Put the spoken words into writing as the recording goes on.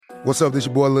What's up, this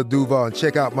your boy Lil Duval, and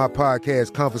check out my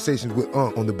podcast, Conversations with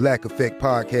Unc, on the Black Effect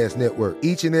Podcast Network.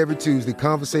 Each and every Tuesday,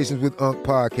 Conversations with Unc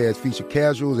podcast feature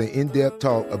casuals and in-depth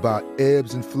talk about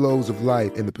ebbs and flows of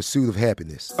life and the pursuit of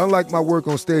happiness. Unlike my work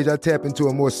on stage, I tap into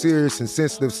a more serious and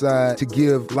sensitive side to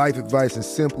give life advice and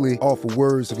simply offer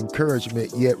words of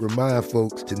encouragement, yet remind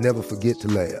folks to never forget to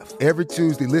laugh. Every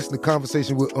Tuesday, listen to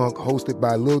Conversations with Unc, hosted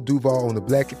by Lil Duval on the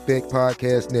Black Effect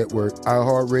Podcast Network,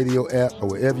 iHeartRadio app, or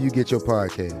wherever you get your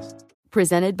podcasts.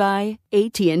 Presented by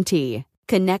AT&T.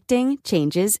 Connecting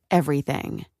changes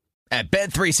everything. At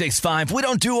Bet365, we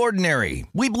don't do ordinary.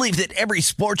 We believe that every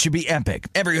sport should be epic.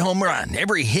 Every home run,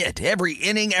 every hit, every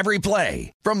inning, every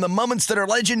play. From the moments that are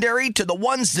legendary to the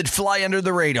ones that fly under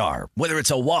the radar. Whether it's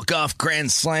a walk-off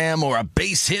grand slam or a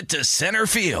base hit to center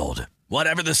field.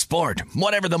 Whatever the sport,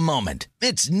 whatever the moment.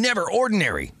 It's never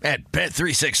ordinary at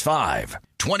Bet365.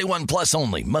 21 plus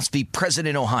only. Must be present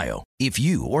in Ohio. If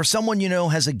you or someone you know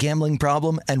has a gambling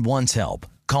problem and wants help,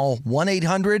 call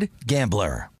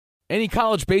 1-800-GAMBLER. Any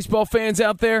college baseball fans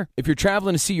out there? If you're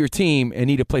traveling to see your team and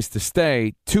need a place to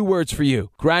stay, 2 words for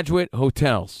you: Graduate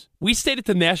Hotels. We stayed at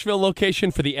the Nashville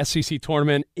location for the SEC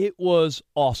tournament. It was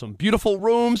awesome. Beautiful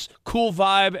rooms, cool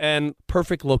vibe, and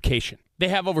perfect location. They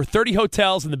have over 30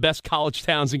 hotels in the best college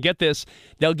towns, and get this,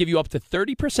 they'll give you up to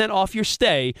 30% off your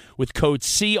stay with code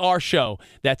CRSHOW.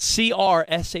 That's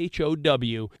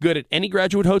CRSHOW. Good at any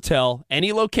Graduate Hotel,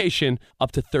 any location,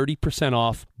 up to 30%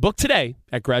 off. Book today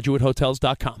at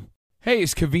graduatehotels.com. Hey,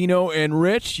 it's Cavino and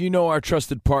Rich. You know our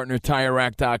trusted partner,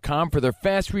 TireRack.com, for their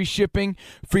fast reshipping,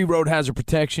 free road hazard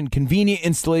protection, convenient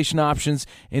installation options,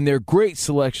 and their great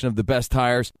selection of the best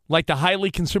tires. Like the highly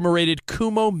consumer-rated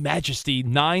Kumo Majesty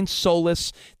 9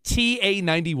 Solus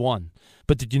TA91.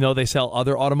 But did you know they sell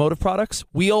other automotive products?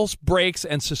 Wheels, brakes,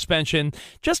 and suspension,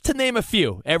 just to name a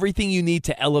few. Everything you need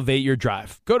to elevate your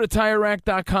drive. Go to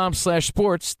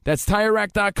TireRack.com/sports. That's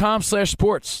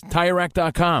TireRack.com/sports.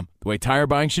 TireRack.com, the way tire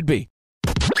buying should be.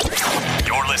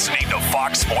 You're listening to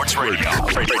Fox Sports Radio.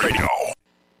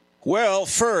 Well,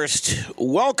 first,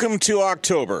 welcome to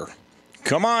October.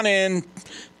 Come on in,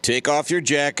 take off your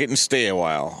jacket, and stay a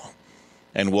while.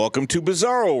 And welcome to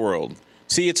Bizarro World.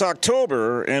 See, it's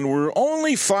October, and we're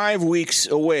only 5 weeks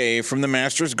away from the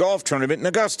Masters Golf Tournament in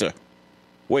Augusta.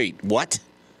 Wait, what?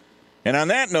 And on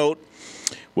that note,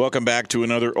 welcome back to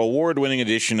another award-winning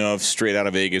edition of Straight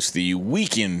Outta Vegas, the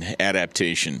weekend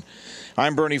adaptation.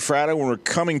 I'm Bernie Fratto, and we're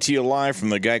coming to you live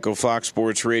from the Geico Fox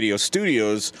Sports Radio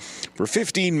studios, where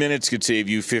 15 minutes could save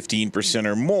you 15%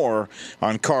 or more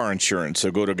on car insurance.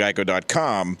 So go to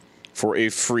geico.com for a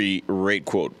free rate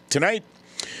quote. Tonight,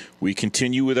 we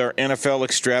continue with our NFL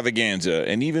extravaganza,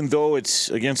 and even though it's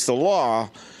against the law,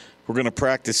 we're going to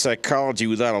practice psychology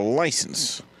without a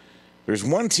license. There's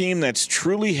one team that's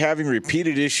truly having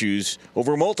repeated issues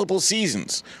over multiple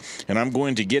seasons, and I'm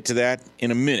going to get to that in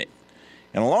a minute.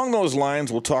 And along those lines,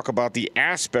 we'll talk about the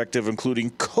aspect of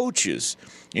including coaches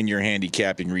in your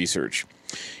handicapping research.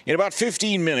 In about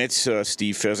 15 minutes,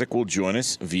 Steve Fezzik will join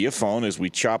us via phone as we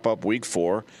chop up Week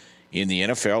 4 in the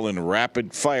NFL in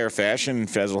rapid-fire fashion.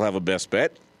 Fez will have a best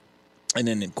bet. And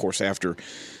then, of course, after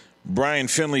Brian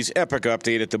Finley's epic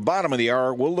update at the bottom of the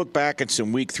hour, we'll look back at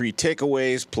some Week 3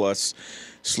 takeaways, plus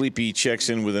Sleepy checks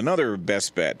in with another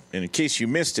best bet. And in case you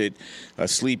missed it,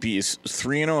 Sleepy is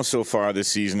 3-0 so far this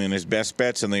season in his best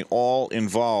bets, and they all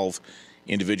involve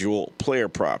individual player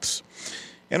props.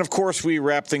 And, of course, we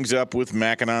wrap things up with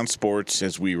Mackinon Sports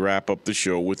as we wrap up the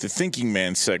show with the Thinking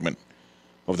Man segment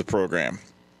of the program.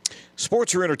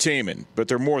 Sports are entertainment, but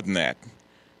they're more than that.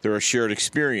 They're a shared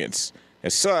experience.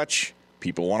 As such,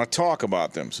 people want to talk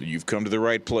about them, so you've come to the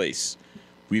right place.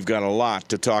 We've got a lot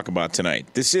to talk about tonight.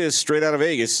 This is Straight Outta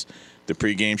Vegas, the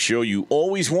pregame show you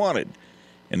always wanted.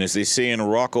 And as they say in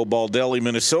Rocco Baldelli,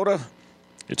 Minnesota,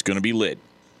 it's going to be lit.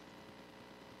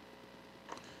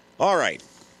 All right.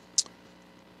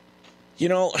 You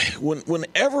know,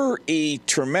 whenever a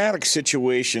traumatic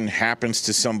situation happens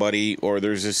to somebody or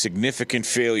there's a significant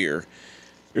failure,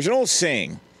 there's an old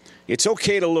saying, it's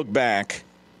okay to look back,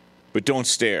 but don't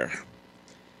stare.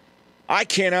 I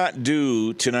cannot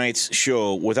do tonight's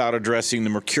show without addressing the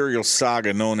mercurial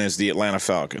saga known as the Atlanta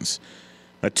Falcons.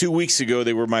 Now, 2 weeks ago,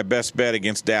 they were my best bet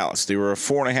against Dallas. They were a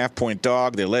 4.5-point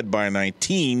dog. They led by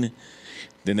 19.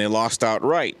 Then they lost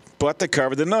outright, but they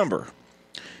covered the number.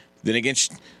 Then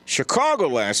against Chicago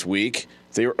last week,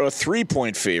 they were a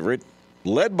 3-point favorite,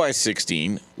 led by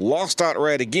 16, lost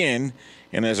outright again,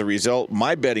 and as a result,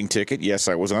 my betting ticket, yes,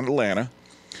 I was on Atlanta,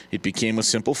 it became a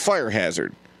simple fire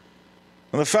hazard.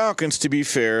 Now, the Falcons, to be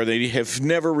fair, they have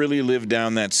never really lived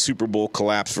down that Super Bowl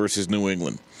collapse versus New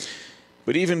England.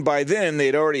 But even by then,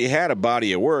 they'd already had a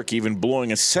body of work, even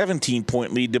blowing a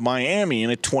 17-point lead to Miami in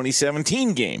a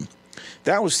 2017 game.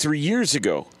 That was 3 years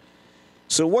ago.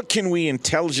 So what can we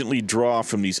intelligently draw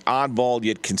from these oddball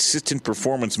yet consistent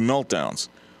performance meltdowns?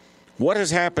 What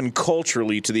has happened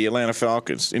culturally to the Atlanta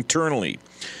Falcons, internally?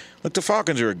 Look, the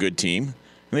Falcons are a good team, and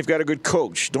they've got a good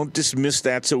coach. Don't dismiss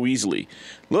that so easily.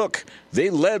 Look, they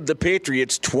led the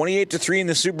Patriots 28-3 in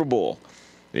the Super Bowl.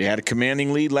 They had a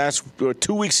commanding lead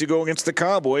 2 weeks ago against the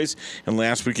Cowboys and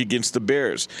last week against the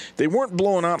Bears. They weren't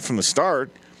blown out from the start.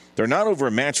 They're not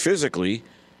overmatched physically.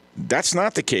 That's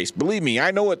not the case. Believe me,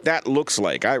 I know what that looks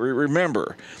like. I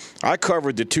remember. I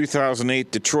covered the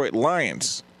 2008 Detroit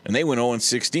Lions, and they went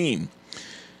 0-16.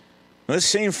 This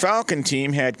same Falcon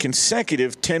team had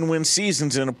consecutive 10-win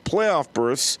seasons in playoff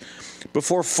berths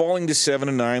before falling to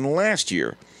 7-9 last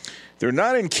year. They're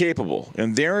not incapable,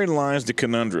 and therein lies the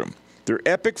conundrum. Their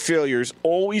epic failures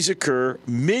always occur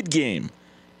mid-game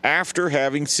after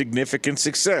having significant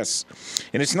success.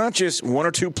 And it's not just one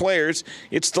or two players,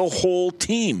 it's the whole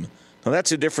team. Now,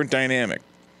 that's a different dynamic.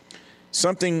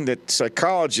 Something that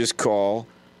psychologists call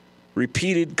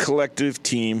repeated collective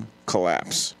team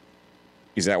collapse.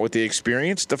 Is that what they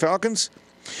experienced, the Falcons?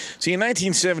 See, in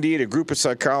 1978, a group of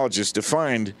psychologists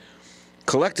defined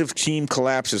collective team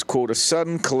collapse as, quote, a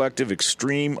sudden collective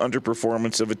extreme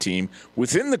underperformance of a team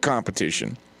within the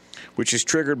competition, which is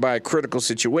triggered by a critical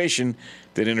situation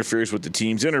that interferes with the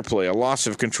team's interplay, a loss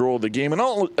of control of the game, and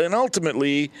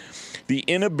ultimately the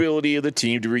inability of the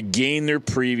team to regain their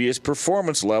previous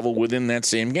performance level within that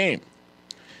same game.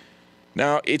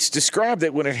 Now, it's described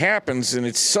that when it happens and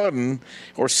it's sudden,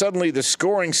 or suddenly the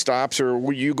scoring stops,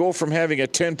 or you go from having a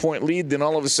 10-point lead, then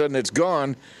all of a sudden it's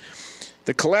gone.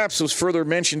 The collapse was further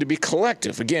mentioned to be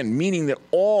collective, again, meaning that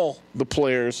all the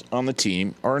players on the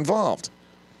team are involved.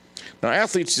 Now,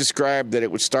 athletes describe that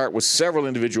it would start with several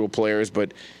individual players,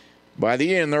 but by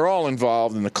the end, they're all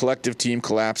involved, and the collective team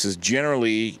collapse is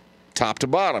generally top to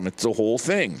bottom. It's the whole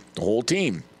thing, the whole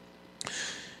team.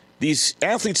 These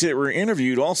athletes that were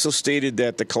interviewed also stated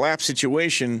that the collapse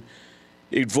situation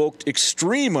evoked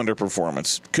extreme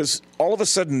underperformance because all of a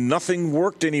sudden nothing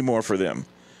worked anymore for them.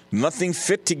 Nothing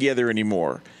fit together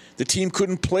anymore. The team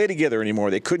couldn't play together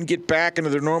anymore. They couldn't get back into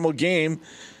their normal game.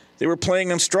 They were playing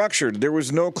unstructured. There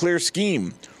was no clear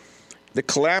scheme. The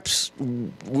collapse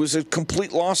was a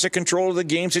complete loss of control of the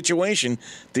game situation.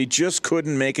 They just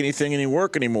couldn't make any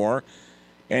work anymore,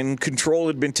 and control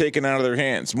had been taken out of their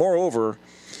hands. Moreover,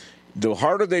 the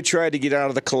harder they tried to get out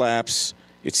of the collapse,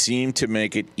 it seemed to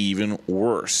make it even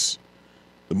worse.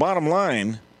 The bottom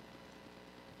line,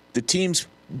 the teams,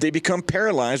 they become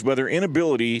paralyzed by their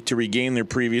inability to regain their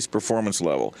previous performance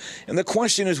level. And the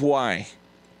question is why?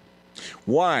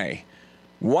 Why?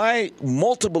 Why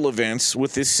multiple events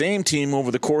with this same team over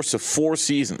the course of 4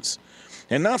 seasons?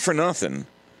 And not for nothing,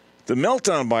 the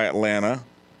meltdown by Atlanta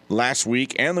last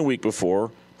week and the week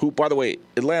before, who, by the way,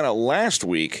 Atlanta last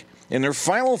week, in their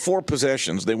final 4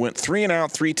 possessions, they went 3 and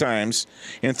out 3 times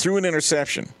and threw an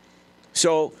interception.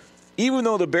 So even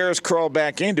though the Bears crawled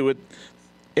back into it,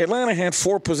 Atlanta had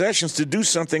 4 possessions to do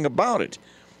something about it,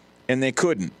 and they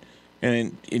couldn't.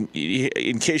 And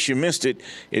in case you missed it,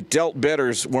 it dealt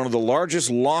bettors one of the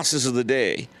largest losses of the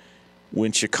day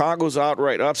when Chicago's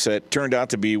outright upset turned out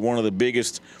to be one of the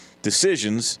biggest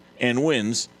decisions and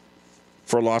wins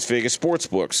for Las Vegas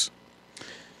sportsbooks.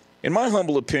 In my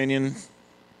humble opinion,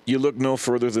 you look no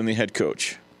further than the head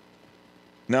coach.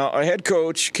 Now, a head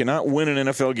coach cannot win an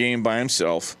NFL game by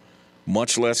himself,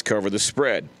 much less cover the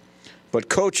spread. But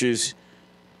coaches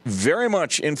very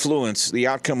much influence the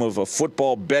outcome of a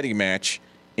football betting match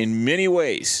in many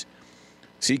ways.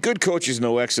 See, good coaches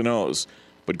know X and O's,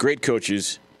 but great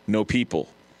coaches know people.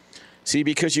 See,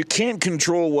 because you can't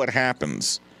control what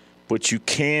happens, but you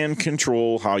can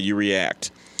control how you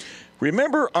react.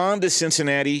 Remember On to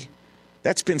Cincinnati?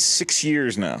 That's been 6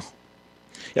 years now.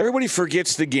 Everybody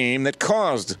forgets the game that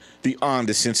caused the On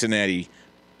to Cincinnati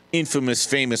infamous,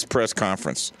 famous press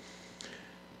conference.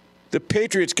 The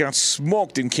Patriots got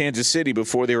smoked in Kansas City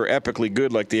before they were epically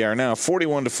good like they are now,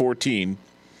 41-14.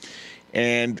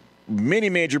 And many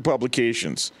major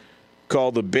publications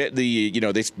called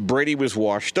Brady was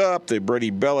washed up, the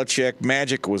Brady Belichick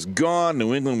magic was gone,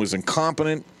 New England was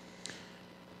incompetent.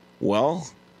 Well,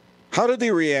 how did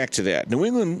they react to that? New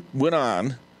England went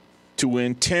on to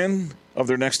win 10 of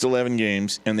their next 11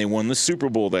 games, and they won the Super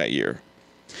Bowl that year.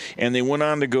 And they went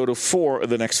on to go to 4 of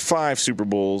the next 5 Super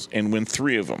Bowls and win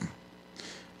 3 of them.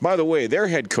 By the way, their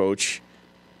head coach,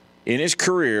 in his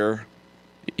career,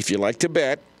 if you like to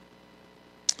bet,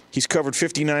 he's covered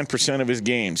 59% of his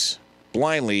games.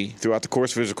 blindly throughout the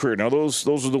course of his career. Now, those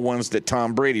are the ones that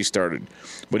Tom Brady started.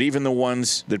 But even the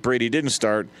ones that Brady didn't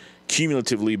start,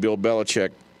 cumulatively, Bill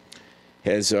Belichick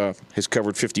has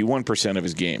covered 51% of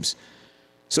his games.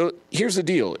 So here's the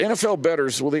deal. NFL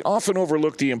bettors, well, they often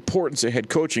overlook the importance of head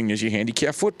coaching as you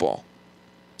handicap football.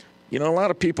 You know, a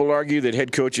lot of people argue that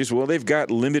head coaches, well, they've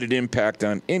got limited impact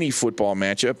on any football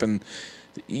matchup, and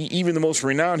even the most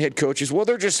renowned head coaches, well,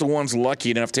 they're just the ones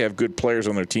lucky enough to have good players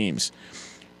on their teams.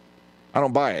 I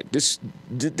don't buy it. This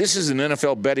is an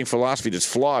NFL betting philosophy that's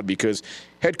flawed because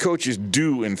head coaches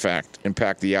do, in fact,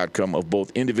 impact the outcome of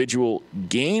both individual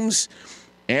games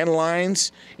and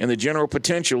lines and the general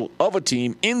potential of a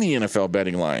team in the NFL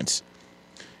betting lines.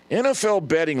 NFL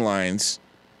betting lines,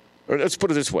 or let's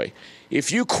put it this way,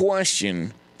 if you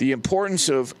question the importance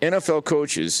of NFL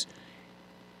coaches,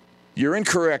 you're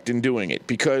incorrect in doing it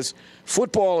because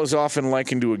football is often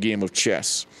likened to a game of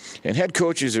chess. And head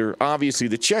coaches are obviously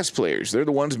the chess players. They're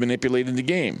the ones manipulating the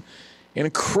game. An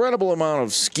incredible amount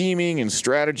of scheming and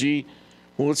strategy,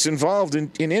 well, it's involved in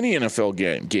any NFL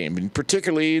game, and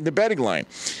particularly in the betting line.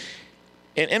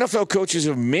 And NFL coaches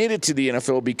have made it to the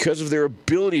NFL because of their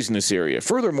abilities in this area.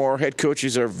 Furthermore, head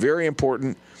coaches are very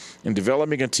important in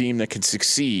developing a team that can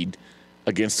succeed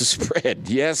against the spread.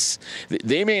 Yes,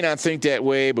 they may not think that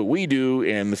way, but we do,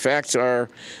 and the facts are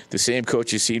the same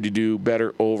coaches seem to do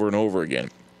better over and over again.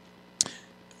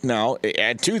 Now,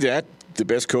 add to that, the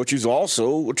best coaches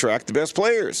also attract the best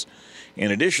players.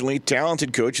 And additionally,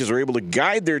 talented coaches are able to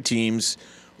guide their teams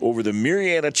over the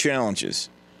myriad of challenges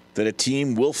that a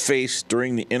team will face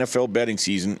during the NFL betting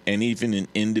season and even in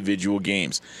individual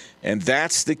games. And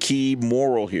that's the key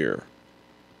moral here.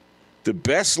 The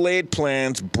best laid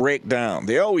plans break down.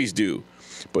 They always do.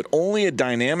 But only a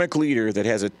dynamic leader that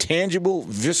has a tangible,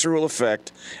 visceral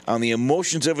effect on the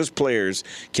emotions of his players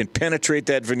can penetrate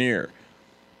that veneer.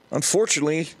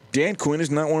 Unfortunately, Dan Quinn is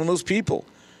not one of those people.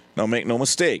 Now, make no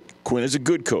mistake, Quinn is a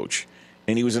good coach,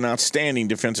 and he was an outstanding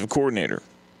defensive coordinator.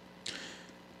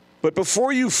 But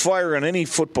before you fire on any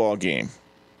football game,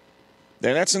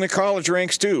 and that's in the college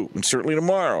ranks too, and certainly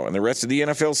tomorrow and the rest of the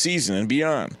NFL season and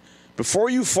beyond, before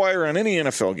you fire on any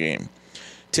NFL game,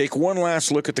 take one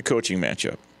last look at the coaching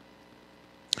matchup.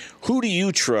 Who do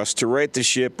you trust to right the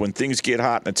ship when things get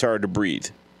hot and it's hard to breathe?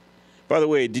 By the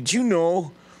way, did you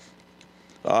know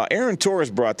Aaron Torres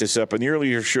brought this up in the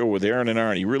earlier show with Aaron and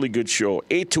Arnie. Really good show.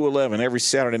 8 to 11 every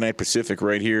Saturday night Pacific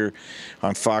right here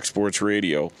on Fox Sports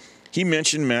Radio. He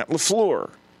mentioned Matt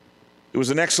LaFleur. It was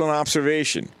an excellent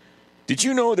observation. Did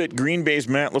you know that Green Bay's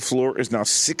Matt LaFleur is now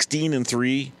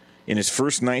 16-3 in his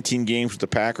first 19 games with the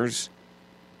Packers?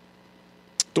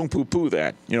 Don't poo-poo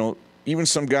that. You know, even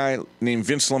some guy named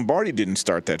Vince Lombardi didn't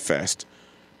start that fast.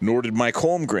 Nor did Mike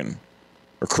Holmgren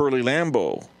or Curly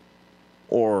Lambeau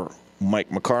or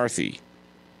Mike McCarthy.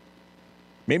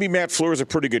 Maybe Matt LaFleur is a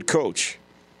pretty good coach.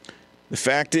 The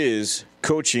fact is,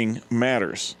 coaching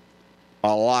matters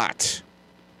a lot.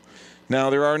 Now,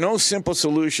 there are no simple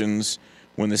solutions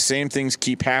when the same things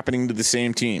keep happening to the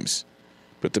same teams.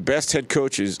 But the best head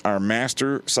coaches are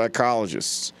master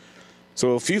psychologists.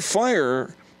 So if you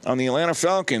fire on the Atlanta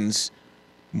Falcons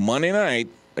Monday night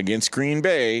against Green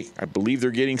Bay, I believe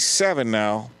they're getting 7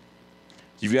 now,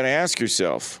 you've got to ask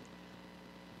yourself,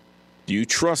 do you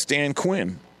trust Dan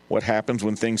Quinn? What happens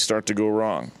when things start to go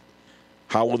wrong?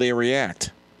 How will they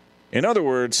react? In other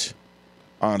words,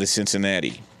 on to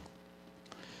Cincinnati.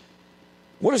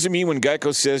 What does it mean when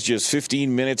Geico says just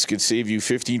 15 minutes could save you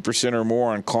 15% or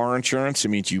more on car insurance? It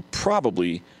means you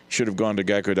probably should have gone to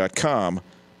Geico.com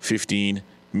 15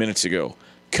 minutes ago.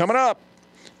 Coming up,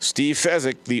 Steve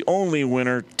Fezzik, the only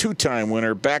winner, two-time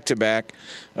winner, back-to-back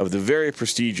of the very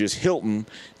prestigious Hilton.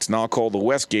 It's now called the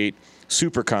Westgate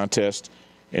Super Contest,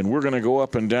 and we're going to go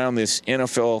up and down this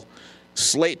NFL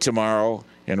slate tomorrow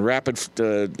in rapid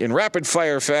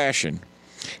fire fashion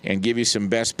and give you some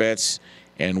best bets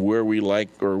and where we like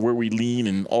or where we lean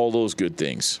and all those good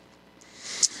things.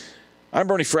 I'm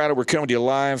Bernie Fratto. We're coming to you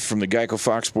live from the Geico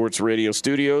Fox Sports Radio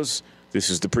studios. This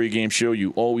is the pregame show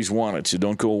you always wanted, so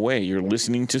don't go away. You're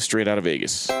listening to Straight Outta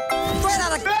Vegas. Straight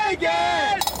Outta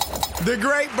Vegas! The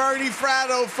great Bernie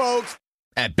Fratto, folks.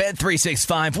 At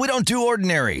Bet365, we don't do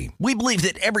ordinary. We believe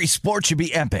that every sport should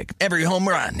be epic. Every home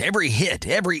run, every hit,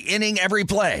 every inning, every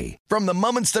play. From the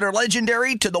moments that are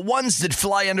legendary to the ones that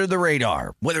fly under the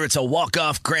radar. Whether it's a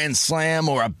walk-off grand slam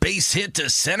or a base hit to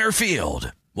center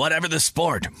field. Whatever the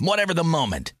sport, whatever the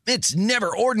moment. It's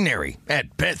never ordinary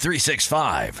at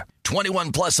Bet365.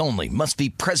 21 plus only. Must be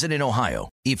present in Ohio.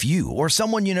 If you or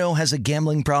someone you know has a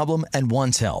gambling problem and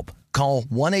wants help, call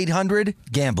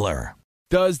 1-800-GAMBLER.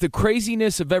 Does the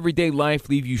craziness of everyday life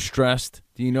leave you stressed?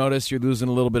 Do you notice you're losing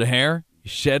a little bit of hair? You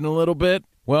shedding a little bit?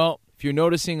 Well, if you're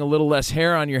noticing a little less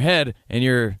hair on your head and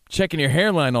you're checking your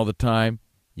hairline all the time,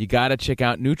 you got to check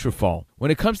out Nutrafol. When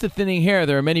it comes to thinning hair,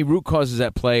 there are many root causes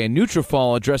at play, and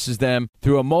Nutrafol addresses them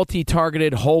through a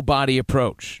multi-targeted whole-body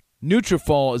approach.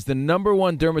 Nutrafol is the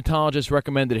 #1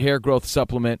 dermatologist-recommended hair growth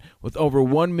supplement, with over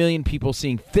 1 million people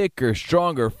seeing thicker,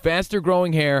 stronger,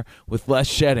 faster-growing hair with less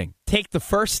shedding. Take the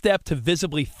first step to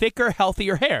visibly thicker,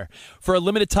 healthier hair. For a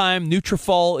limited time,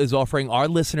 Nutrafol is offering our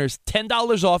listeners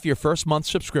 $10 off your first month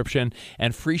subscription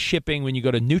and free shipping when you go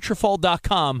to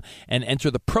Nutrafol.com and enter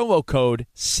the promo code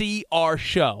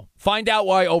CRSHOW. Find out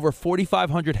why over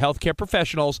 4,500 healthcare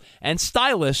professionals and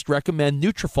stylists recommend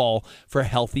Nutrafol for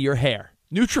healthier hair.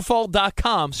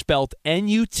 Nutrafol.com, spelled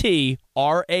Nutrafol.com,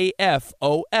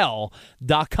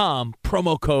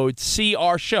 promo code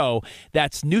CRSHOW.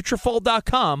 That's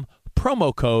Nutrafol.com,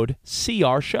 promo code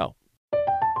CRSHOW.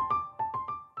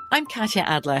 I'm Katya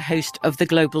Adler, host of The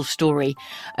Global Story.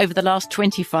 Over the last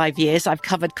 25 years, I've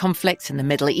covered conflicts in the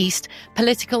Middle East,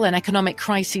 political and economic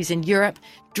crises in Europe,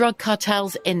 drug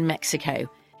cartels in Mexico.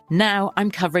 Now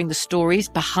I'm covering the stories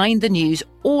behind the news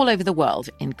all over the world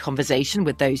in conversation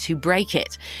with those who break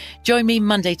it. Join me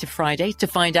Monday to Friday to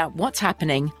find out what's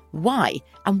happening, why,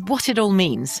 and what it all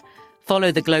means.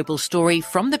 Follow The Global Story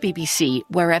from the BBC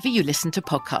wherever you listen to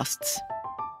podcasts.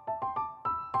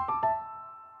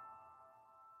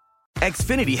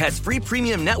 Xfinity has free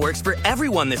premium networks for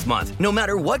everyone this month, no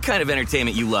matter what kind of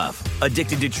entertainment you love.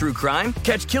 Addicted to true crime?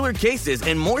 Catch killer cases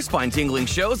and more spine-tingling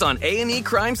shows on A&E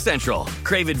Crime Central.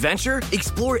 Crave adventure?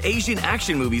 Explore Asian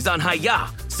action movies on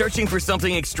Hi-YAH. Searching for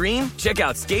something extreme? Check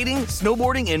out skating,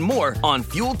 snowboarding, and more on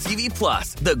Fuel TV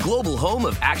Plus, the global home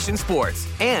of action sports.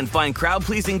 And find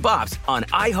crowd-pleasing bops on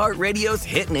iHeartRadio's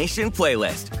Hit Nation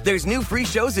playlist. There's new free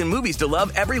shows and movies to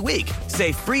love every week.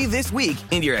 Say free this week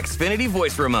in your Xfinity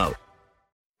voice remote.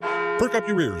 Perk up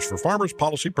your ears for Farmers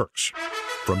Policy Perks.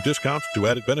 From discounts to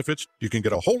added benefits, you can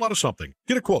get a whole lot of something.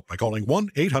 Get a quote by calling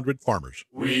 1-800-FARMERS.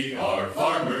 We are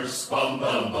farmers. Bum,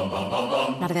 bum, bum, bum, bum,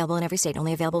 bum. Not available in every state.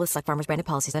 Only available with select Farmers branded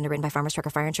policies underwritten by Farmers Trucker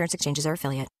Fire Insurance Exchanges or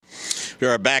affiliate. We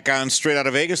are back on Straight Out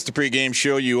of Vegas, the pregame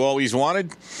show you always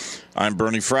wanted. I'm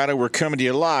Bernie Fratto. We're coming to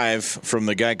you live from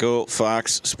the Geico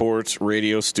Fox Sports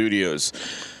Radio studios.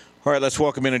 All right, let's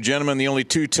welcome in a gentleman, the only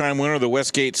two-time winner of the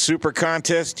Westgate Super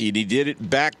Contest. He did it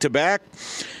back-to-back.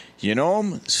 You know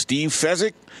him, Steve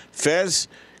Fezzik. Fez,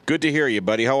 good to hear you,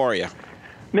 buddy. How are you?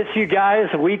 Miss you guys.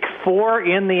 Week 4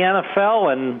 in the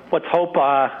NFL, and let's hope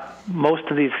most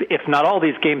of these, if not all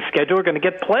these games scheduled, are going to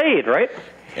get played, right?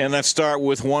 And let's start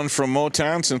with one from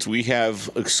Motown, since we have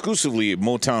exclusively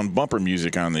Motown bumper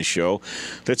music on this show.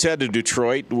 Let's head to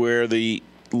Detroit, where the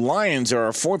Lions are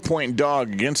a 4-point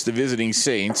dog against the visiting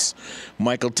Saints.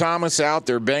 Michael Thomas out.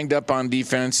 They're banged up on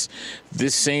defense.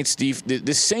 This Saints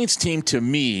team, to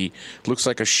me, looks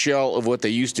like a shell of what they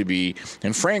used to be.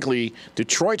 And frankly,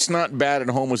 Detroit's not bad at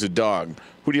home as a dog.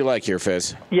 Who do you like here,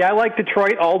 Fez? Yeah, I like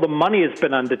Detroit. All the money has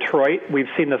been on Detroit. We've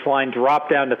seen this line drop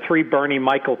down to 3. Bernie,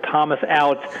 Michael Thomas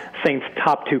out, Saints'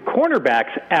 top 2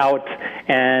 cornerbacks out.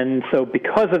 And so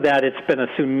because of that, it's been a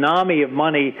tsunami of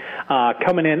money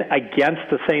coming in against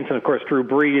the Saints. And, of course, Drew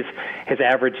Brees has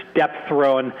averaged depth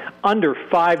thrown under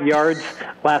 5 yards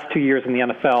last 2 years in the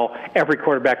NFL. Every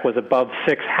quarterback was above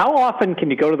 6. How often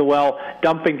can you go to the well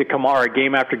dumping to Kamara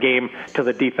game after game till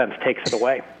the defense takes it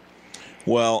away?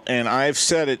 Well, and I've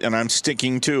said it, and I'm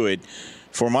sticking to it.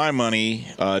 For my money,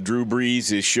 Drew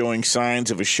Brees is showing signs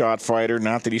of a shot fighter.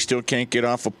 Not that he still can't get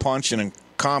off a punch and a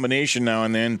combination now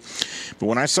and then. But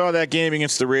when I saw that game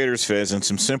against the Raiders, Fez, and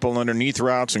some simple underneath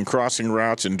routes and crossing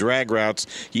routes and drag routes,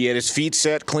 he had his feet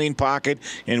set, clean pocket,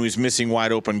 and was missing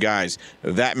wide open guys.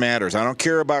 That matters. I don't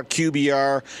care about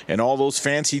QBR and all those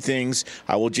fancy things.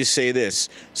 I will just say this.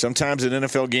 Sometimes an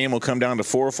NFL game will come down to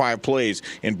 4 or 5 plays,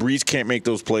 and Brees can't make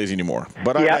those plays anymore.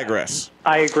 But I digress.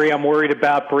 I agree. I'm worried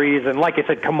about Brees. And like I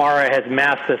said, Kamara has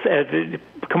masked this.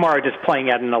 Kamara just playing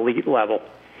at an elite level.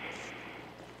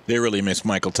 They really miss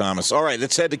Michael Thomas. All right,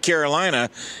 let's head to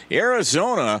Carolina.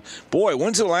 Arizona, boy,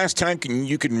 when's the last time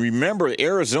you can remember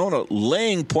Arizona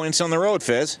laying points on the road,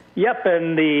 Fez? Yep,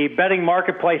 and the betting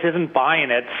marketplace isn't buying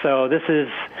it. So this is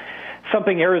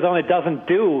something Arizona doesn't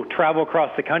do, travel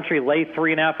across the country, lay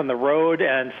 3.5 on the road.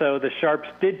 And so the Sharps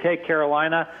did take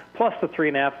Carolina, plus the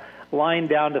 3.5. Line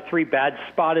down to 3. Bad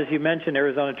spot, as you mentioned.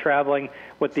 Arizona traveling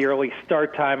with the early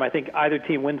start time. I think either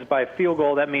team wins by a field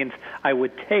goal. That means I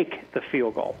would take the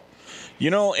field goal.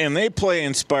 And they play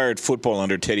inspired football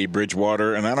under Teddy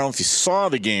Bridgewater, and I don't know if you saw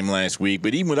the game last week,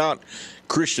 but even without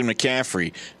Christian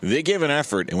McCaffrey, they give an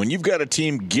effort. And when you've got a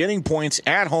team getting points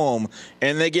at home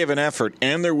and they give an effort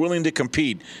and they're willing to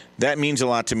compete, that means a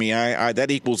lot to me.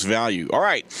 That equals value. All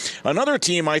right, another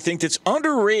team I think that's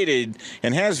underrated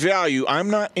and has value. I'm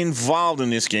not involved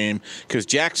in this game because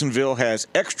Jacksonville has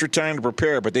extra time to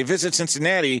prepare, but they visit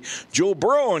Cincinnati. Joe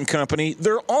Burrow and company,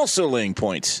 they're also laying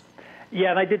points.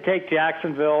 Yeah, and I did take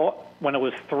Jacksonville when it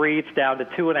was 3. It's down to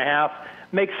 2.5.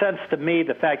 Makes sense to me,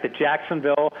 the fact that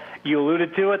Jacksonville, you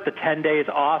alluded to it, the 10 days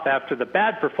off after the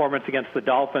bad performance against the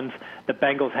Dolphins. The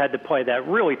Bengals had to play that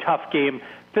really tough game,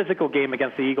 physical game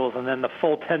against the Eagles, and then the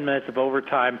full 10 minutes of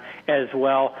overtime as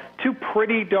well. Two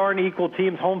pretty darn equal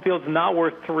teams. Home field's not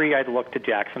worth 3. I'd look to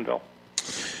Jacksonville.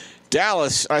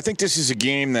 Dallas, I think this is a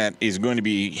game that is going to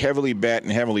be heavily bet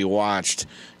and heavily watched.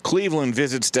 Cleveland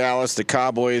visits Dallas, the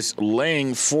Cowboys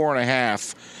laying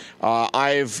 4.5.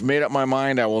 I've made up my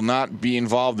mind I will not be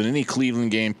involved in any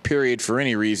Cleveland game, period, for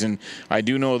any reason. I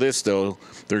do know this, though.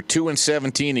 They're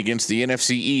 2-17 against the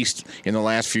NFC East in the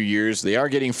last few years. They are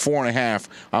getting 4.5.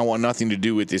 I want nothing to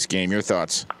do with this game. Your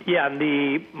thoughts? Yeah, in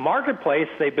the marketplace,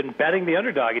 they've been betting the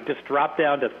underdog. It just dropped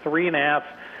down to 3.5.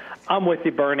 I'm with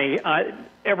you, Bernie.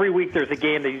 Every week there's a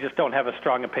game that you just don't have a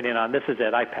strong opinion on. This is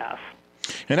it. I pass.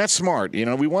 And that's smart.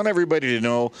 We want everybody to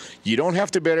know you don't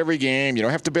have to bet every game. You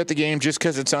don't have to bet the game just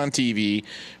because it's on TV.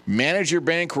 Manage your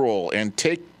bankroll and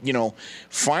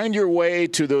find your way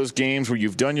to those games where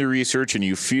you've done your research and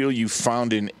you feel you've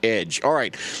found an edge. All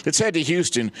right, let's head to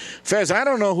Houston. Fez, I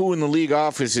don't know who in the league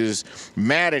office is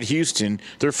mad at Houston.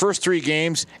 Their first 3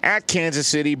 games at Kansas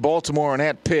City, Baltimore, and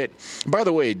at Pitt. By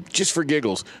the way, just for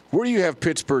giggles, where do you have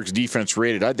Pittsburgh's defense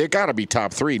rated? They got to be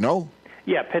top 3, no?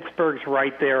 Yeah, Pittsburgh's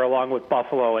right there along with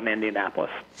Buffalo and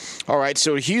Indianapolis. All right,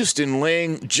 so Houston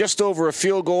laying just over a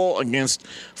field goal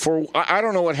I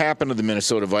don't know what happened to the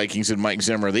Minnesota Vikings and Mike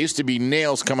Zimmer. They used to be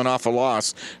nails coming off a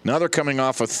loss. Now they're coming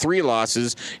off of 3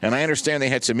 losses, and I understand they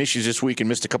had some issues this week and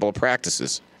missed a couple of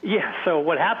practices. Yeah, so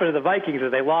what happened to the Vikings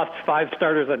is they lost 5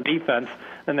 starters on defense,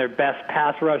 and their best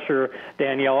pass rusher,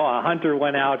 Danielle Hunter,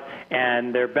 went out,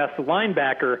 and their best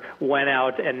linebacker went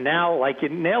out, and now, like you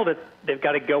nailed it, they've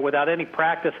got to go without any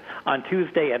practice on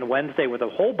Tuesday and Wednesday with a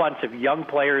whole bunch of young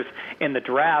players in the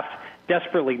draft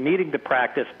desperately needing to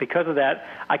practice. Because of that,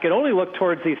 I could only look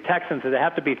towards these Texans, and they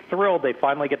have to be thrilled they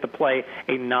finally get to play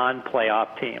a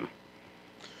non-playoff team.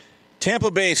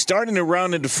 Tampa Bay starting to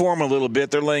round into form a little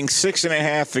bit. They're laying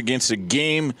 6.5 against a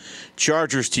game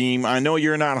Chargers team. I know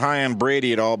you're not high on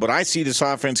Brady at all, but I see this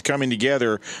offense coming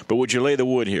together. But would you lay the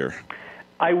wood here?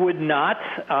 I would not,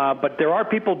 but there are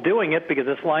people doing it because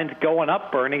this line's going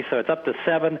up, Bernie, so it's up to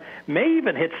 7, may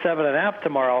even hit 7.5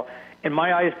 tomorrow. In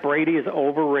my eyes, Brady is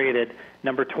overrated.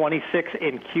 Number 26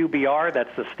 in QBR,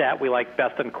 that's the stat we like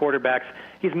best on quarterbacks.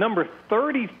 He's number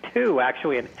 32,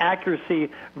 actually, in accuracy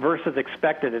versus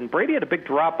expected. And Brady had a big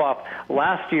drop-off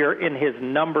last year in his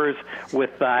numbers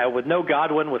with no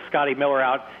Godwin, with Scotty Miller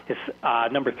out, his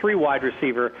number 3 wide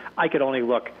receiver. I could only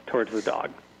look towards the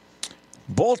dog.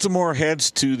 Baltimore heads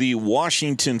to the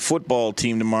Washington football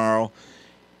team tomorrow.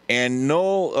 And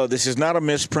no, this is not a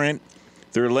misprint.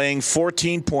 They're laying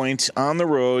 14 points on the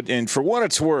road. And for what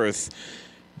it's worth,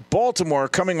 Baltimore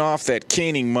coming off that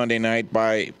caning Monday night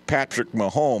by Patrick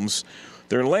Mahomes,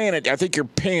 they're laying it. I think you're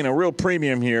paying a real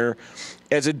premium here.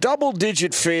 As a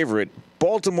double-digit favorite,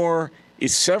 Baltimore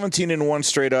is 17-1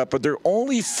 straight up, but they're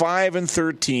only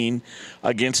 5-13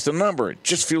 against the number. It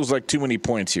just feels like too many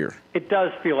points here. It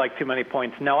does feel like too many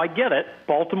points. Now, I get it.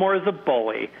 Baltimore is a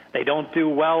bully. They don't do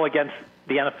well against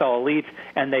the NFL elite,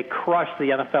 and they crush the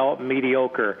NFL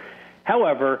mediocre.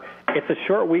 However, it's a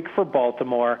short week for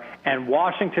Baltimore, and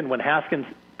Washington, when Haskins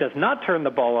does not turn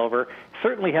the ball over,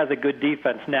 certainly has a good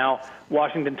defense. Now,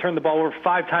 Washington turned the ball over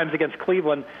 5 times against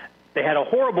Cleveland. They had a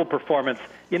horrible performance.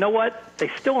 You know what? They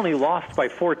still only lost by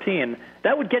 14.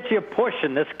 That would get you a push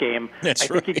in this game. That's I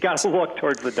think you've got to look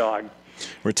towards the dog.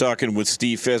 We're talking with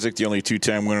Steve Fezzik, the only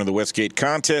 2-time winner of the Westgate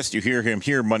contest. You hear him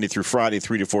here Monday through Friday,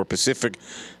 3 to 4 Pacific,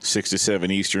 6 to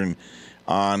 7 Eastern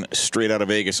on Straight Out of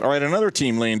Vegas. All right, another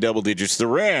team laying double digits. The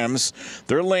Rams,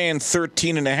 they're laying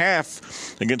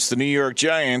 13.5 against the New York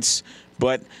Giants,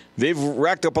 but they've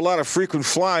racked up a lot of frequent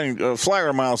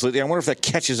flyer miles lately. I wonder if that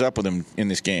catches up with them in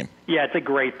this game. Yeah, it's a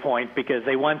great point because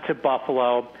they went to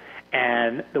Buffalo,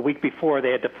 and the week before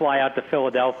they had to fly out to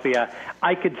Philadelphia.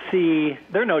 I could see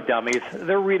they're no dummies.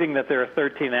 They're reading that they're a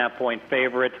 13.5-point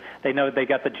favorite. They know they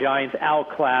got the Giants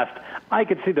outclassed. I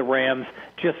could see the Rams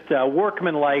just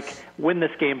workmanlike win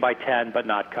this game by 10 but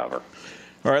not cover.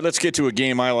 All right, let's get to a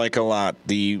game I like a lot.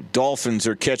 The Dolphins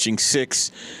are catching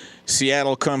 6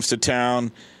 Seattle comes to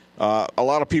town. A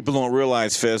lot of people don't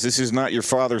realize, Fez, this is not your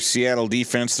father's Seattle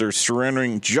defense. They're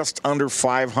surrendering just under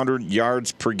 500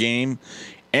 yards per game,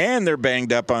 and they're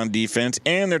banged up on defense,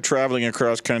 and they're traveling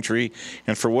across country.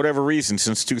 And for whatever reason,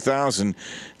 since 2000,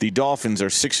 the Dolphins are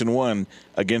 6-1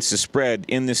 against the spread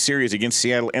in this series against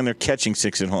Seattle, and they're catching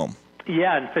 6 at home.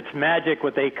 Yeah, and Fitzmagic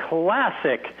with a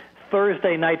classic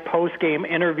Thursday night post-game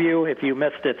interview. If you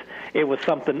missed it, it was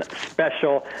something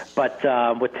special. But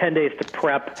with 10 days to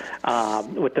prep,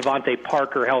 with Devontae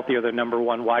Parker healthier, their number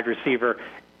one wide receiver,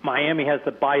 Miami has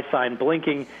the buy sign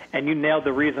blinking, and you nailed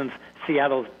the reasons.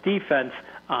 Seattle's defense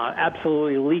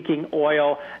absolutely leaking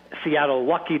oil. Seattle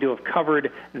lucky to have covered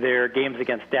their games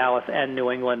against Dallas and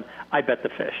New England. I bet the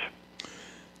fish.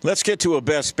 Let's get to a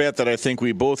best bet that I think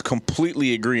we both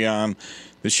completely agree on.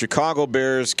 The Chicago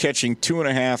Bears catching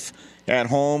 2.5 at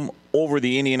home over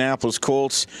the Indianapolis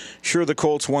Colts. Sure, the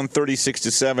Colts won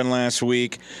 36-7 last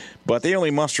week, but they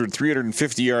only mustered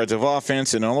 350 yards of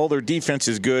offense, and although their defense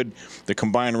is good, the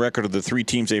combined record of the three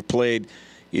teams they've played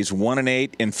is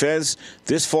 1-8. And Fez,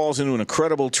 this falls into an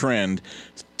incredible trend.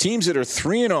 Teams that are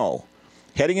 3-0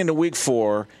 heading into Week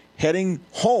 4, heading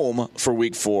home for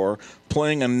Week 4,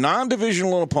 playing a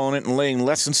non-divisional opponent and laying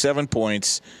less than 7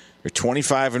 points, they're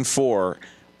 25-4.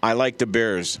 I like the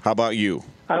Bears. How about you?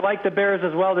 I like the Bears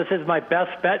as well. This is my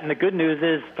best bet, and the good news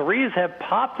is threes have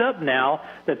popped up now.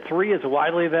 That 3 is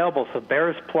widely available, so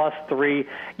Bears +3.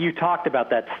 You talked about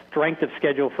that strength of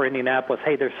schedule for Indianapolis.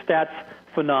 Hey, their stats,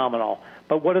 phenomenal.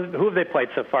 But who have they played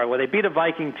so far? Well, they beat a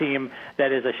Viking team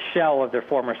that is a shell of their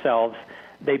former selves.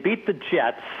 They beat the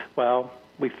Jets. Well,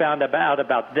 we found out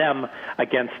about them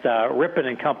against Rippon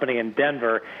and Company in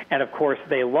Denver. And, of course,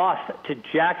 they lost to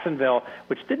Jacksonville,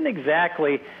 which didn't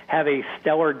exactly have a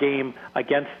stellar game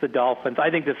against the Dolphins. I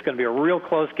think this is going to be a real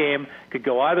close game. Could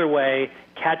go either way.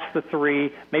 Catch the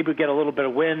 3. Maybe get a little bit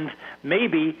of wind.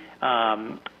 Maybe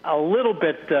a little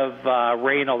bit of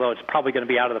rain, although it's probably going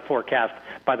to be out of the forecast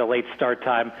by the late start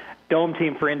time. Dome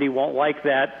team for Indy won't like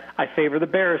that. I favor the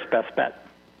Bears, best bet.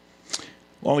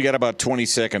 Only got about 20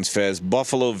 seconds, Fez.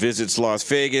 Buffalo visits Las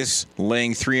Vegas,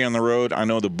 laying 3 on the road. I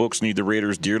know the books need the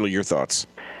Raiders dearly. Your thoughts?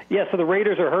 Yeah, so the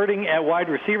Raiders are hurting at wide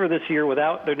receiver this year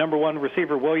without their number one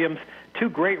receiver, Williams.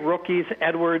 2 great rookies,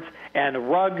 Edwards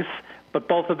and Ruggs, but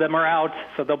both of them are out,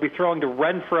 so they'll be throwing to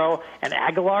Renfro and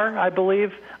Aguilar, I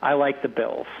believe. I like the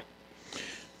Bills.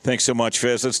 Thanks so much,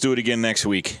 Fez. Let's do it again next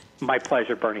week. My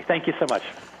pleasure, Bernie. Thank you so much.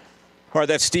 All right,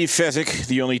 that's Steve Fezzik,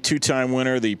 the only 2-time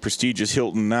winner, the prestigious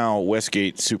Hilton Now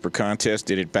Westgate Super Contest.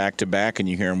 Did it back-to-back, and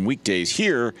you hear him weekdays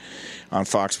here on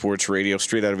Fox Sports Radio,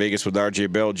 straight out of Vegas with R.J.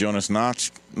 Bell, Jonas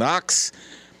Knox,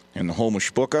 and the home of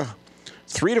Shpuka.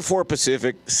 3 to 4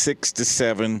 Pacific, 6 to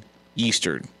 7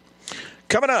 Eastern.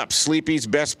 Coming up, Sleepy's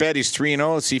best bet is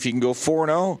 3-0. Let's see if he can go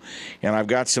 4-0. And I've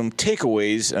got some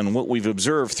takeaways on what we've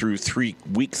observed through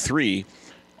week 3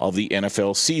 of the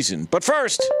NFL season. But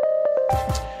first,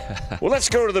 well, let's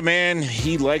go to the man.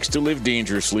 He likes to live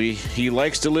dangerously. He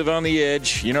likes to live on the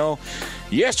edge. You know,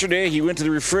 yesterday he went to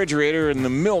the refrigerator and the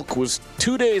milk was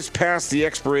 2 days past the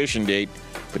expiration date,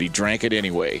 but he drank it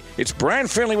anyway. It's Brian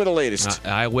Finley with the latest.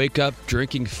 I wake up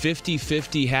drinking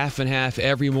 50-50, half and half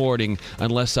every morning,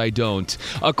 unless I don't.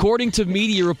 According to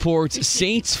media reports,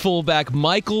 Saints fullback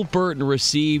Michael Burton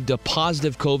received a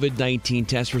positive COVID-19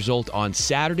 test result on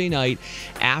Saturday night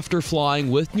after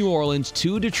flying with New Orleans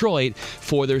to Detroit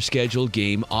for their scheduled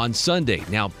game on Sunday.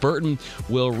 Now, Burton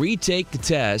will retake the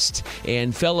test,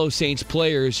 and fellow Saints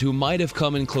players who might have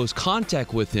come in close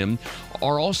contact with him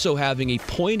are also having a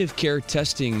point-of-care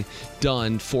testing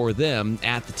done for them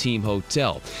at the team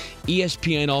hotel.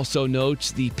 ESPN also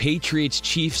notes the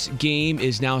Patriots-Chiefs game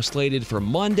is now slated for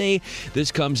Monday.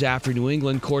 This comes after New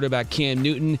England quarterback Cam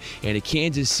Newton and a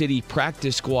Kansas City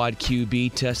practice squad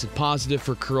QB tested positive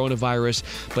for coronavirus,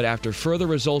 but after further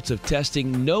results of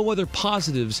testing, no other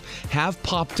positives have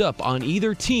popped up on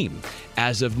either team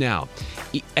as of now.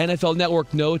 NFL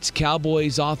Network notes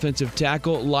Cowboys offensive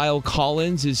tackle Lyle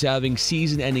Collins is having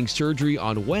season-ending surgery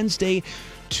on Wednesday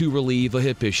to relieve a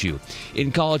hip issue. In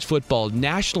college football,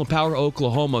 National Power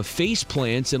Oklahoma face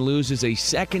plants and loses a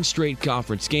second straight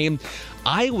conference game.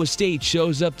 Iowa State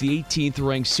shows up the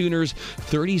 18th-ranked Sooners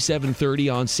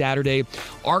 37-30 on Saturday.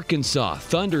 Arkansas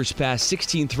thunders past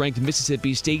 16th-ranked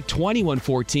Mississippi State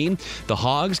 21-14. The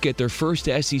Hogs get their first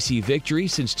SEC victory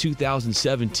since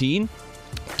 2017.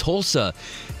 Tulsa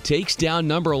takes down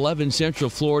number 11 Central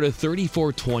Florida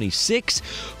 34-26.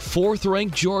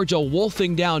 Fourth-ranked Georgia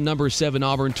wolfing down number 7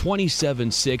 Auburn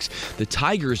 27-6. The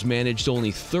Tigers managed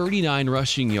only 39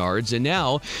 rushing yards. And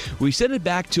now we send it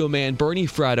back to a man, Bernie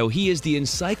Fratto. He is the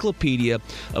encyclopedia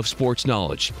of sports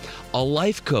knowledge, a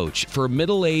life coach for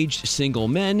middle-aged single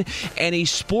men, and a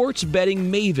sports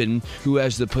betting maven who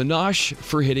has the panache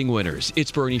for hitting winners.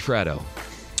 It's Bernie Fratto.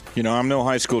 You know, I'm no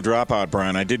high school dropout,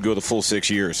 Brian. I did go the full 6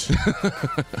 years.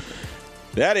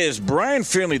 That is Brian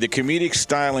Finley, the comedic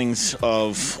stylings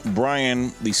of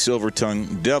Brian the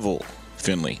Silver-Tongued Devil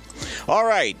Finley. All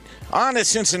right, on to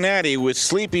Cincinnati with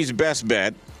Sleepy's best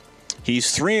bet. He's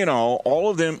 3-0. All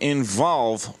of them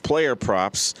involve player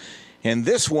props. And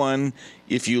this one,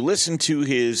 if you listen to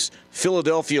his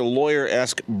Philadelphia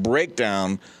lawyer-esque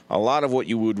breakdown, a lot of what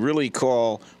you would really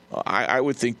call, I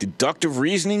would think, deductive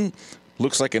reasoning,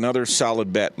 looks like another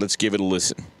solid bet. Let's give it a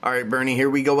listen. All right, Bernie,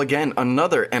 here we go again.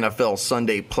 Another NFL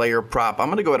Sunday player prop. I'm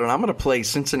going to go ahead and I'm going to play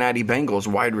Cincinnati Bengals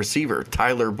wide receiver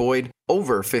Tyler Boyd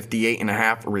over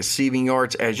 58.5 receiving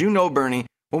yards. As you know, Bernie,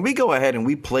 when we go ahead and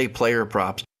we play player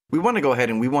props, we want to go ahead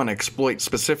and we want to exploit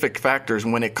specific factors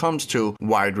when it comes to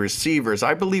wide receivers.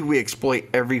 I believe we exploit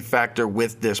every factor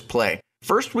with this play.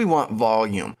 First, we want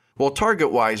volume. Well,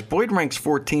 target-wise, Boyd ranks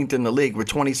 14th in the league with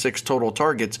 26 total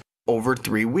targets over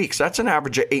 3 weeks. That's an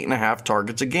average of 8.5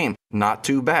 targets a game. Not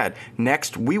too bad.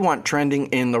 Next, we want trending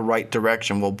in the right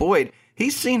direction. Well, Boyd,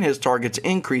 he's seen his targets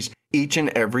increase each and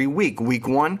every week. Week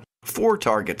 1, 4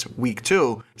 targets. Week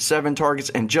 2, 7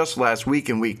 targets. And just last week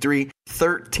in week 3,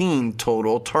 13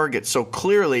 total targets. So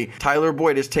clearly, Tyler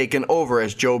Boyd has taken over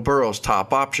as Joe Burrow's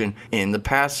top option in the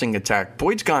passing attack.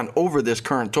 Boyd's gone over this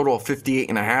current total of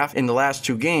 58.5 in the last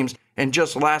 2 games. And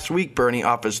just last week, Bernie,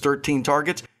 off his 13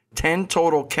 targets, 10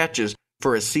 total catches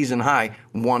for a season high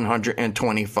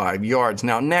 125 yards.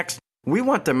 Now next, we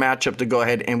want the matchup to go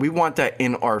ahead and we want that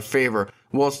in our favor.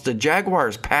 Well, it's the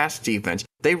Jaguars' pass defense.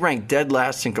 They rank dead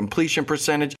last in completion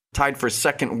percentage, tied for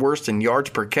second worst in yards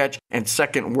per catch, and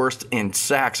second worst in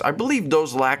sacks. I believe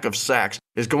those lack of sacks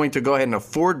is going to go ahead and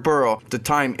afford Burrow the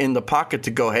time in the pocket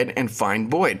to go ahead and find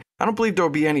Boyd. I don't believe there will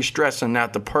be any stress in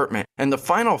that department. And the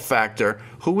final factor,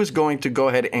 who is going to go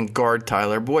ahead and guard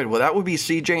Tyler Boyd? Well, that would be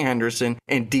C.J. Henderson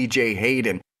and D.J.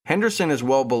 Hayden. Henderson is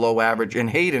well below average, and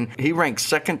Hayden, he ranks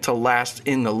second to last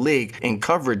in the league in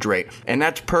coverage rate, and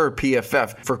that's per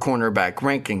PFF for cornerback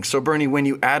rankings. So, Bernie, when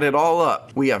you add it all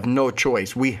up, we have no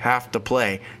choice. We have to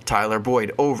play Tyler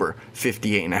Boyd over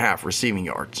 58.5 receiving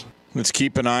yards. Let's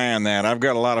keep an eye on that. I've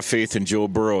got a lot of faith in Joe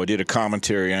Burrow. I did a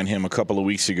commentary on him a couple of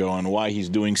weeks ago on why he's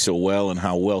doing so well and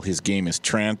how well his game is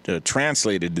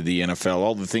translated to the NFL.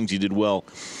 All the things he did well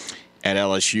at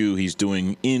LSU, he's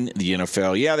doing in the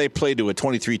NFL. Yeah, they played to a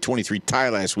 23-23 tie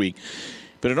last week,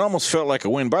 but it almost felt like a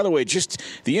win. By the way, just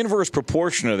the inverse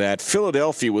proportion of that,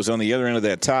 Philadelphia was on the other end of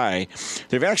that tie.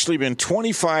 There have actually been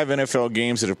 25 NFL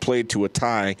games that have played to a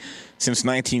tie since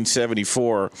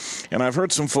 1974, and I've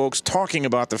heard some folks talking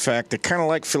about the fact that kind of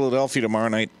like Philadelphia tomorrow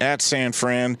night at San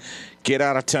Fran, get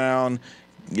out of town,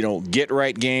 get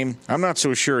right game. I'm not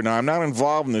so sure. Now, I'm not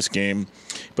involved in this game,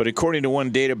 but according to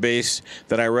one database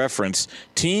that I reference,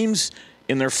 teams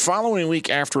in their following week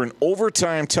after an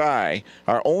overtime tie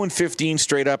are 0-15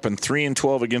 straight up and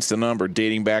 3-12 against the number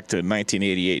dating back to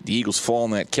 1988. The Eagles fall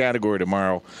in that category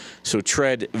tomorrow, so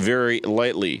tread very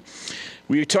lightly.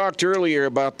 We talked earlier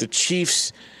about the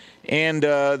Chiefs and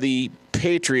the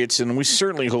Patriots, and we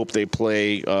certainly hope they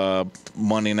play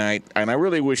Monday night. And I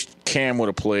really wish Cam would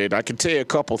have played. I can tell you a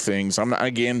couple things. I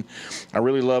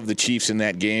really love the Chiefs in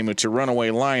that game. It's a runaway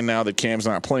line now that Cam's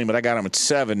not playing, but I got him at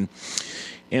 7.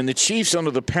 And the Chiefs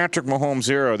under the Patrick Mahomes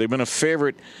era, they've been a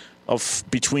favorite of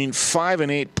between 5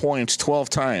 and 8 points 12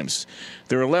 times.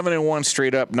 They're 11-1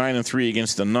 straight up, 9-3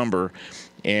 against the number.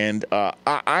 And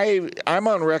I'm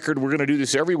on record. We're going to do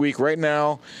this every week. Right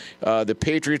now, the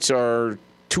Patriots are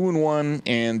 2-1,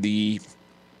 and the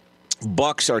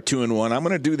Bucks are 2-1. I'm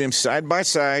going to do them side by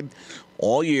side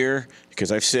all year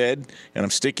because I've said, and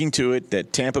I'm sticking to it,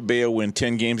 that Tampa Bay will win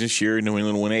 10 games this year and New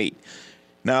England will win 8.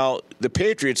 Now, the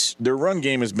Patriots, their run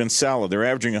game has been solid. They're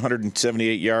averaging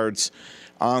 178 yards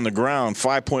on the ground,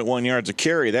 5.1 yards a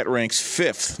carry. That ranks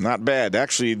 5th. Not bad.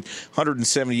 Actually,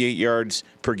 178 yards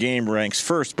per game ranks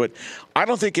 1st. But I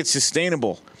don't think it's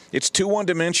sustainable. It's too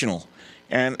one-dimensional.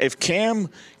 And if Cam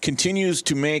continues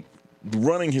to make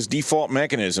running his default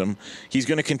mechanism, he's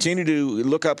going to continue to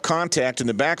look up contact in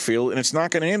the backfield, and it's not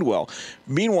going to end well.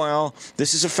 Meanwhile,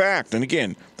 this is a fact. And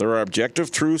again, there are objective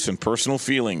truths and personal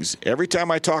feelings. Every time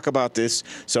I talk about this,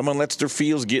 someone lets their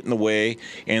feels get in the way,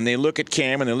 and they look at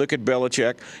Cam and they look at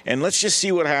Belichick, and let's just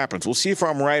see what happens. We'll see if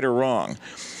I'm right or wrong.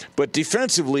 But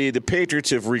defensively, the Patriots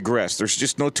have regressed. There's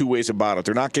just no two ways about it.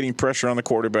 They're not getting pressure on the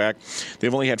quarterback.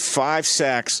 They've only had 5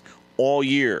 sacks all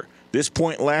year. This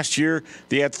point last year,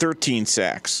 they had 13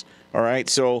 sacks. All right,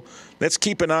 so let's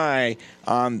keep an eye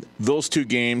on those 2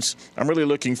 games. I'm really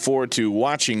looking forward to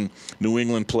watching New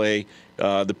England play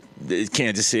the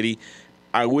Kansas City.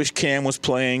 I wish Cam was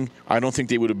playing. I don't think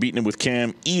they would have beaten him with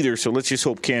Cam either, so let's just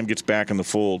hope Cam gets back in the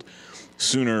fold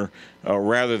sooner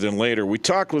rather than later. We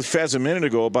talked with Fez a minute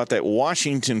ago about that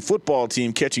Washington football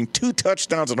team catching 2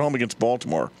 touchdowns at home against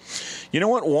Baltimore. You know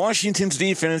what? Washington's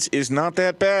defense is not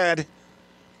that bad.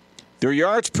 Their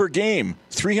yards per game,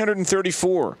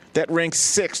 334. That ranks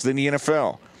 6th in the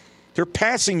NFL. Their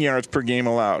passing yards per game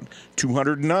allowed,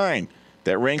 209.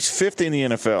 That ranks 5th in the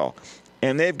NFL.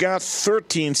 And they've got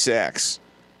 13 sacks.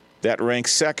 That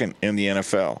ranks 2nd in the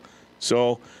NFL.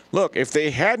 So, look, if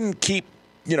they hadn't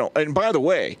and by the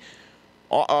way,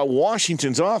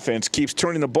 Washington's offense keeps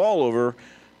turning the ball over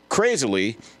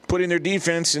crazily, putting their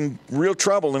defense in real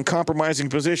trouble and compromising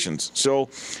positions. So,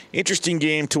 interesting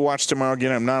game to watch tomorrow.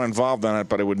 Again, I'm not involved on it,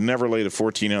 but I would never lay the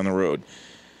 14 on the road.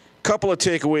 Couple of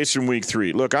takeaways from Week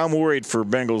 3. Look, I'm worried for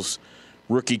Bengals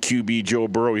rookie QB Joe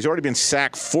Burrow. He's already been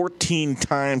sacked 14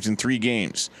 times in 3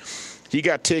 games. He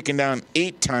got taken down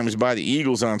 8 times by the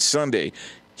Eagles on Sunday.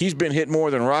 He's been hit more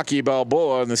than Rocky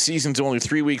Balboa, and the season's only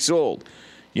 3 weeks old.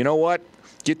 You know what?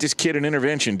 Get this kid an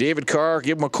intervention. David Carr,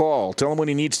 give him a call. Tell him what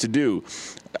he needs to do.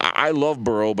 I love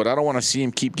Burrow, but I don't want to see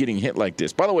him keep getting hit like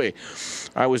this. By the way,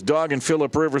 I was dogging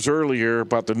Phillip Rivers earlier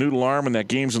about the noodle arm, and that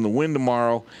game's in the wind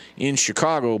tomorrow in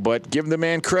Chicago, but give the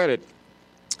man credit.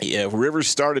 Yeah, Rivers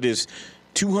started his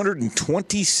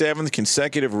 227th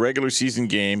consecutive regular season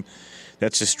game.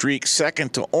 That's a streak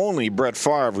second to only Brett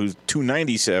Favre, who's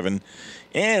 297.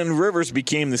 And Rivers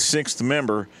became the 6th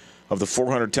member of the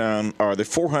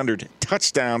 400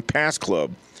 touchdown pass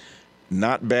club.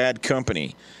 Not bad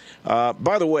company.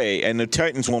 By the way, and the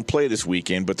Titans won't play this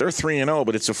weekend, but they're 3-0,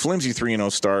 but it's a flimsy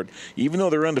 3-0 start. Even though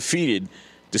they're undefeated,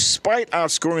 despite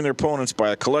outscoring their opponents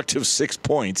by a collective 6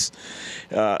 points.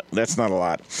 That's not a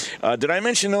lot. Did I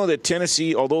mention, though, that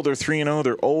Tennessee, although they're 3-0,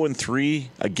 they're 0-3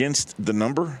 against the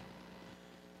number?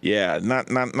 Yeah,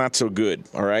 not so good,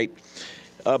 all right?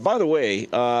 By the way,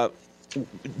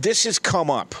 this has come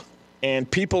up, and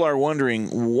people are wondering,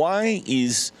 why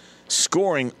is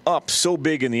scoring up so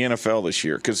big in the NFL this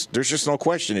year? Because there's just no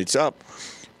question it's up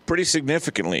pretty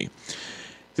significantly.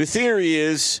 The theory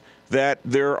is that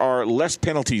there are less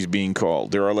penalties being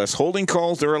called. There are less holding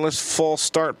calls. There are less false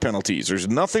start penalties. There's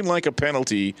nothing like a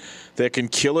penalty that can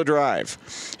kill a drive.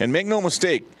 And make no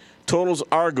mistake, totals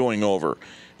are going over.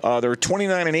 They're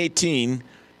 29-18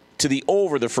 to the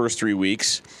over the first 3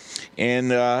 weeks,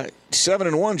 and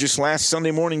 7-1 just last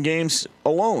Sunday morning games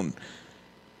alone.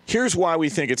 Here's why we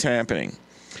think it's happening.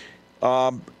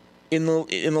 In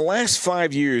the last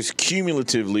 5 years,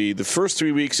 cumulatively, the first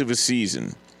 3 weeks of a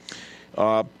season,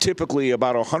 typically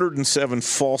about 107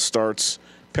 false starts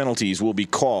penalties will be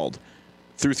called.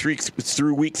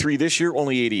 Through week 3 this year,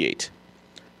 only 88.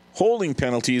 Holding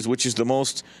penalties, which is the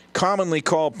most commonly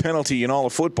called penalty in all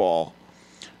of football,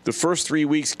 the first 3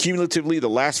 weeks cumulatively, the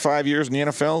last 5 years in the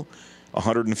NFL,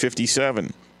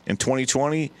 157. In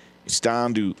 2020, it's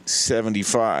down to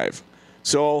 75.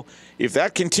 So if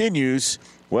that continues,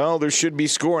 well, there should be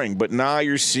scoring. But now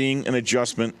you're seeing an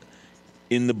adjustment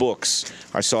in the books.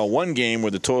 I saw one game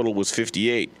where the total was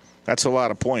 58. That's a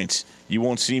lot of points. You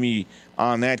won't see me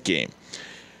on that game.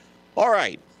 All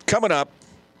right, coming up,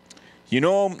 you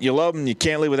know them, you love them, you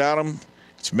can't live without them.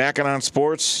 It's Mackin' on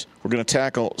Sports. We're going to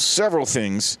tackle several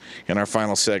things in our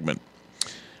final segment.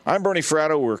 I'm Bernie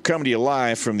Fratto. We're coming to you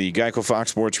live from the Geico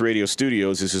Fox Sports Radio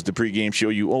studios. This is the pregame show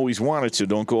you always wanted, so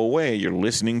don't go away. You're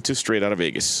listening to Straight Out of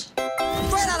Vegas.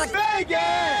 Straight Out of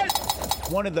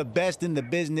Vegas! One of the best in the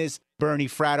business, Bernie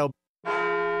Fratto.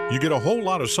 You get a whole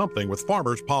lot of something with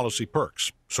Farmers Policy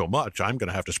Perks. So much, I'm going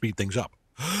to have to speed things up.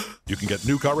 You can get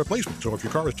new car replacement, so if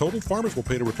your car is totaled, Farmers will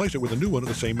pay to replace it with a new one of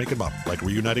the same make and model, like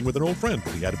reuniting with an old friend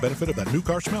with the added benefit of that new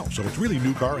car smell. So it's really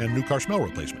new car and new car smell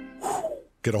replacement.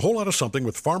 Get a whole lot of something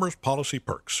with Farmers Policy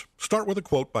Perks. Start with a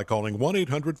quote by calling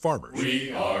 1-800-FARMERS.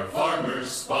 We are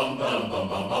farmers. Bum, bum, bum,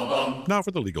 bum, bum, bum. Now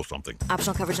for the legal something.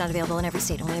 Optional coverage not available in every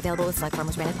state. Only available with select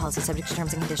Farmers branded policy, subject to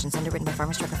terms and conditions. Underwritten by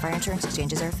Farmers Truck or Fire Insurance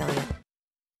Exchanges or affiliate.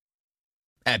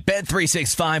 At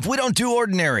Bet365, we don't do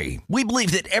ordinary. We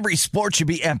believe that every sport should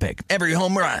be epic. Every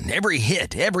home run, every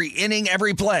hit, every inning,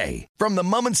 every play. From the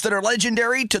moments that are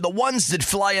legendary to the ones that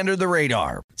fly under the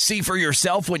radar. See for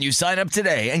yourself when you sign up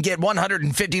today and get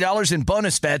 $150 in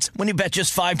bonus bets when you bet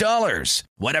just $5.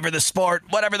 Whatever the sport,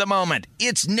 whatever the moment,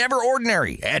 it's never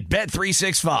ordinary at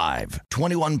Bet365.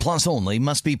 21 plus only.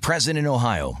 Must be present in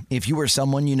Ohio. If you or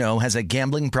someone you know has a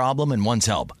gambling problem and wants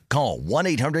help, call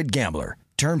 1-800-GAMBLER.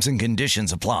 Terms and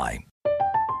conditions apply.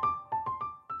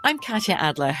 I'm Katya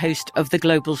Adler, host of The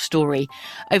Global Story.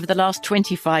 Over the last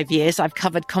 25 years, I've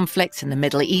covered conflicts in the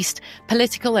Middle East,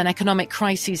 political and economic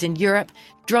crises in Europe,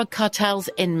 drug cartels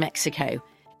in Mexico.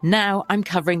 Now I'm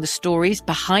covering the stories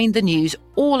behind the news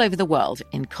all over the world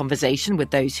in conversation with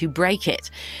those who break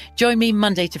it. Join me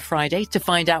Monday to Friday to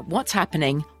find out what's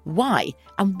happening, why,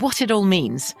 and what it all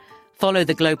means. Follow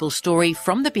The Global Story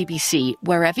from the BBC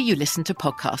wherever you listen to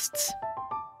podcasts.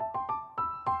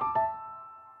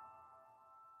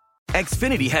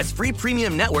 Xfinity has free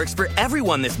premium networks for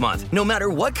everyone this month, no matter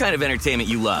what kind of entertainment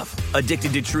you love.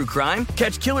 Addicted to true crime?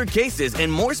 Catch killer cases and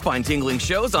more spine-tingling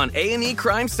shows on A&E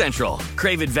Crime Central.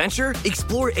 Crave adventure?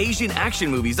 Explore Asian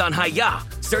action movies on Hi-YAH.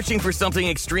 Searching for something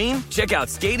extreme? Check out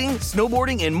skating,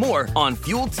 snowboarding, and more on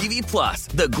Fuel TV Plus,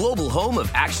 the global home of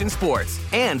action sports.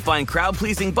 And find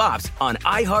crowd-pleasing bops on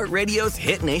iHeartRadio's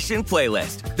Hit Nation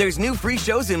playlist. There's new free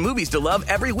shows and movies to love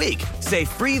every week. Say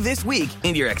free this week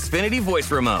in your Xfinity voice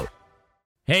remote.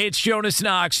 Hey, it's Jonas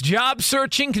Knox. Job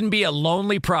searching can be a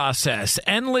lonely process.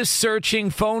 Endless searching,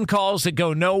 phone calls that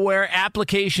go nowhere,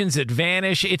 applications that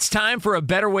vanish. It's time for a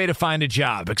better way to find a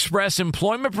job. Express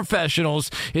Employment Professionals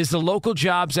is the local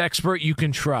jobs expert you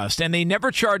can trust, and they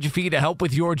never charge a fee to help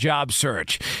with your job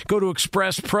search. Go to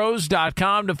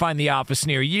expresspros.com to find the office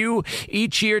near you.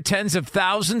 Each year, tens of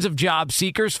thousands of job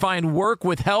seekers find work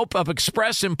with help of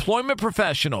Express Employment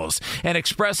Professionals, and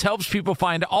Express helps people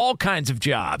find all kinds of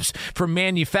jobs, from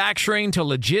manufacturing to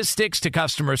logistics to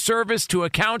customer service to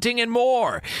accounting and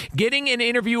more. Getting an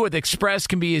interview with Express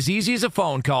can be as easy as a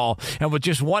phone call, and with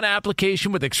just one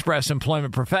application with Express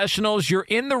Employment Professionals, you're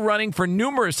in the running for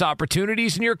numerous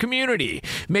opportunities in your community.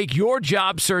 Make your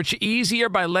job search easier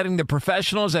by letting the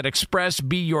professionals at Express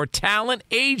be your talent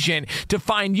agent to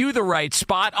find you the right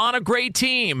spot on a great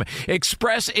team.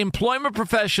 Express Employment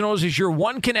Professionals is your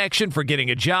one connection for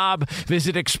getting a job.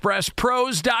 Visit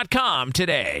expresspros.com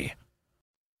today.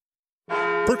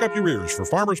 Perk up your ears for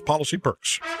Farmers Policy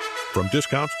Perks. From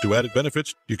discounts to added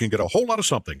benefits, you can get a whole lot of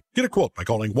something. Get a quote by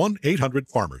calling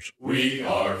 1-800-FARMERS. We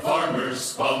are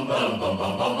farmers. Bum, bum, bum,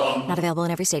 bum, bum, bum. Not available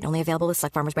in every state. Only available with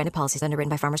select Farmers branded policies underwritten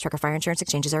by Farmers Trucker Fire Insurance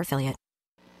Exchanges or affiliate.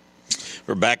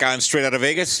 We're back on Straight Out of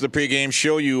Vegas, the pregame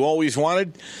show you always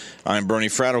wanted. I'm Bernie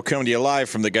Fratto, coming to you live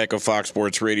from the Geico Fox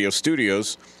Sports Radio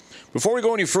studios. Before we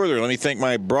go any further, let me thank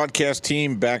my broadcast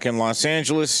team back in Los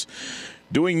Angeles,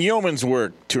 doing yeoman's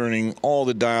work, turning all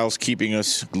the dials, keeping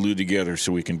us glued together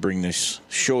so we can bring this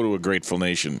show to a grateful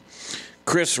nation.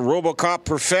 Chris Robocop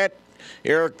Perfett,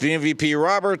 Eric the MVP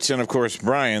Roberts, and of course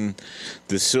Brian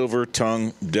the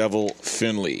Silver-Tongued Devil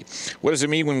Finley. What does it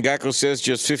mean when Geico says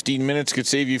just 15 minutes could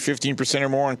save you 15% or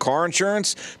more on car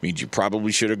insurance? It means you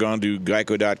probably should have gone to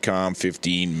geico.com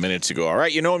 15 minutes ago. All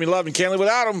right, you know him, you love him, can't live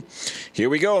without him. Here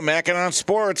we go, Mackin' on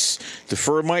Sports. The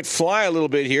fur might fly a little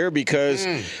bit here because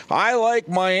I like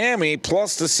Miami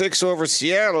plus the 6 over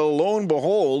Seattle. Lo and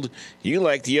behold, you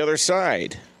like the other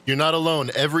side. You're not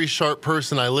alone. Every sharp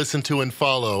person I listen to and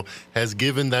follow has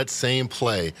given that same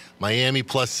play. Miami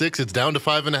plus 6, it's down to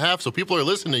 5.5, so people are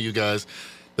listening to you guys.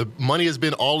 The money has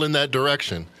been all in that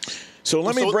direction. So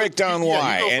let me break down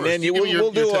why, and then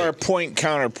we'll do our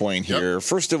point-counterpoint here. Yep.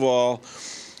 First of all,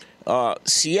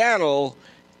 Seattle,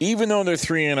 even though they're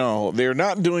 3-0, they're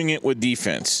not doing it with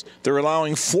defense. They're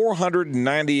allowing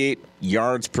 498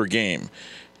 yards per game.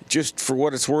 Just for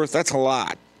what it's worth, that's a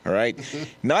lot. All right.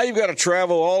 Now you've got to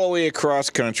travel all the way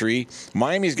across country.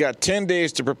 Miami's got 10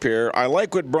 days to prepare. I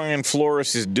like what Brian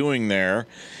Flores is doing there.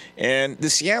 And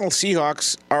the Seattle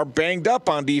Seahawks are banged up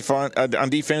on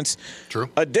defense. True.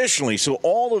 Additionally, so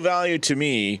all the value to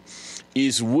me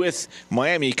is with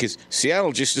Miami because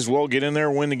Seattle just as well get in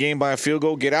there, win the game by a field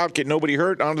goal, get out, get nobody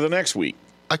hurt, on to the next week.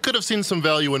 I could have seen some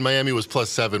value when Miami was plus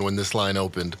 7 when this line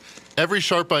opened. Every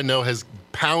sharp I know has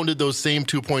pounded those same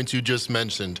 2 points you just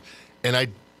mentioned. And I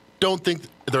don't think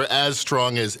they're as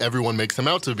strong as everyone makes them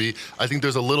out to be. I think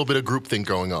there's a little bit of groupthink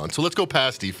going on. So let's go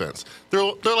pass defense. They're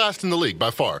last in the league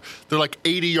by far. They're like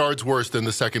 80 yards worse than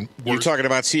the second worst. You're talking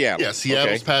about Seattle. Yeah,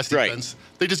 Seattle's pass defense.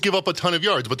 Right. They just give up a ton of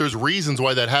yards, but there's reasons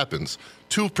why that happens.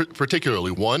 2 particularly.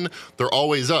 1, they're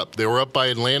always up. They were up by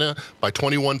Atlanta by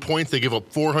 21 points. They give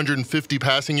up 450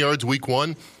 passing yards week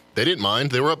 1. They didn't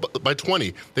mind. They were up by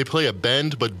 20. They play a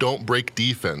bend but don't break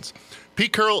defense.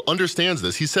 Pete Carroll understands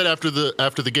this. He said after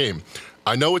the game,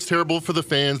 I know it's terrible for the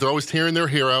fans. They're always tearing their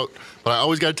hair out, but I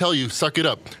always got to tell you, suck it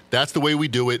up. That's the way we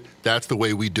do it. That's the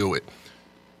way we do it.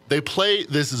 They play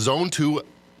this zone 2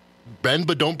 bend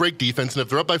but don't break defense, and if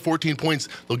they're up by 14 points,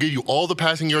 they'll give you all the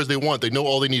passing yards they want. They know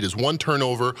all they need is 1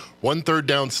 turnover, 1 third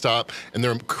down stop, and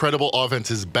their incredible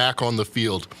offense is back on the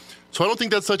field. So I don't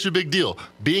think that's such a big deal.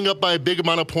 Being up by a big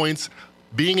amount of points,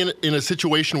 being in a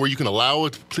situation where you can allow a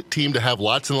team to have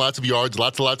lots and lots of yards,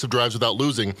 lots and lots of drives without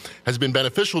losing, has been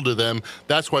beneficial to them.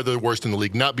 That's why they're worst in the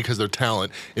league, not because their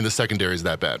talent in the secondary is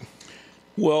that bad.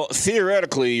 Well,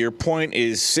 theoretically, your point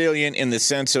is salient in the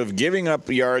sense of giving up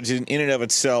yards in and of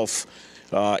itself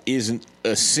isn't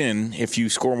a sin if you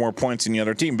score more points than the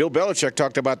other team. Bill Belichick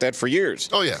talked about that for years.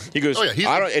 Oh, yeah. He goes,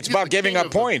 it's about giving up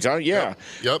points. Yep.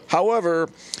 However,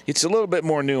 it's a little bit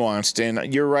more nuanced,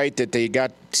 and you're right that they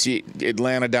got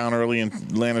Atlanta down early, and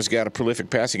Atlanta's got a prolific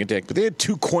passing attack. But they had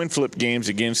 2 coin flip games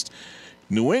against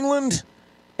New England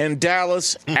and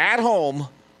Dallas at home,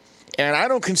 and I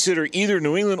don't consider either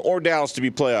New England or Dallas to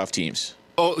be playoff teams.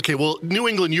 Oh, okay. Well, New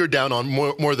England, you're down on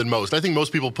more than most. I think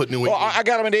most people put New England. Well, I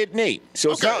got them at 8-8,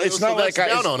 so it's not like I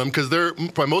down on them because they're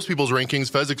by most people's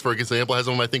rankings. Fezzik, for example, has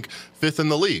them I think 5th in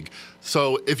the league.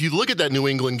 So if you look at that New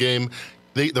England game,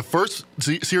 the first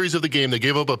series of the game they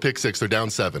gave up a pick 6. They're down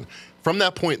 7. From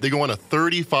that point, they go on a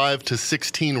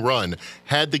 35-16 run,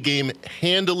 had the game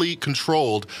handily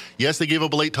controlled. Yes, they gave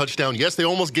up a late touchdown. Yes, they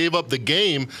almost gave up the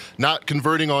game, not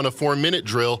converting on a 4-minute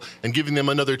drill and giving them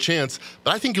another chance.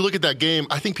 But I think you look at that game,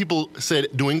 I think people said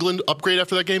New England upgrade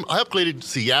after that game. I upgraded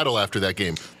Seattle after that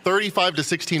game.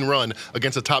 35-16 run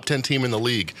against a top 10 team in the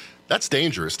league. That's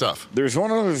dangerous stuff. There's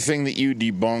one other thing that you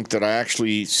debunked that I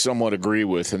actually somewhat agree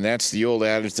with, and that's the old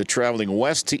adage that traveling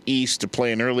west to east to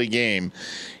play an early game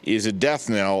is a death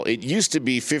knell. It used to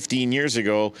be 15 years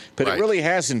ago, but It really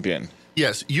hasn't been.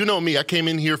 Yes, you know me. I came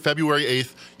in here February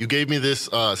 8th. You gave me this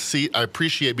seat. I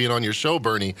appreciate being on your show,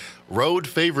 Bernie. Road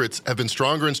favorites have been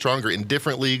stronger and stronger in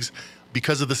different leagues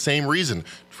because of the same reason.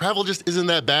 Travel just isn't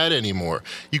that bad anymore.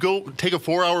 You go take a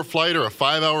 4-hour flight or a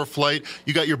 5-hour flight,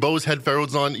 you got your Bose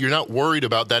headphones on, you're not worried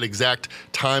about that exact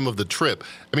time of the trip.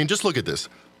 I mean, just look at this.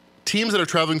 Teams that are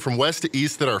traveling from west to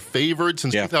east that are favored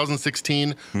since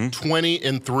 2016,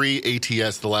 20-3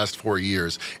 ATS the last 4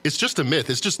 years. It's just a myth.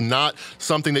 It's just not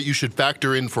something that you should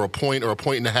factor in for a point or a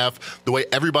point and a half the way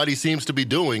everybody seems to be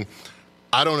doing.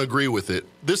 I don't agree with it.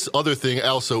 This other thing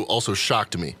also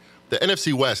shocked me. The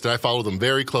NFC West, and I follow them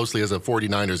very closely as a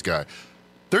 49ers guy,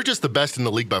 they're just the best in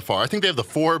the league by far. I think they have the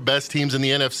 4 best teams in the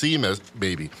NFC,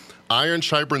 maybe. Iron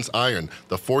sharpens iron.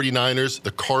 The 49ers,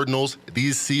 the Cardinals,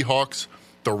 these Seahawks,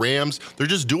 the Rams, they're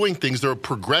just doing things. They're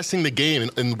progressing the game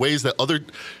in ways that other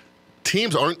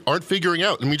teams aren't figuring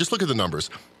out. I mean, just look at the numbers.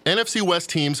 NFC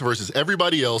West teams versus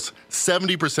everybody else,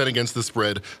 70% against the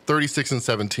spread,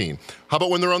 36-17. How about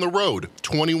when they're on the road?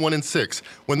 21-6.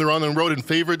 When they're on the road and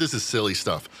favored, this is silly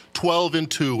stuff.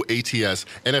 12-2 ATS,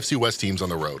 NFC West teams on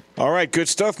the road. All right, good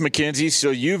stuff, Mackenzie.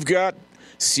 So you've got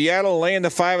Seattle laying the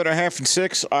 5.5 and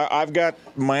 6. I've got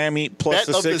Miami plus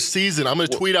the 6. Bet of the season. I'm going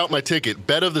to tweet out my ticket.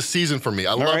 Bet of the season for me.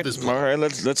 I love this. All right,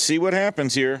 let's see what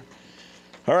happens here.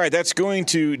 All right, that's going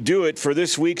to do it for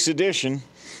this week's edition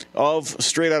of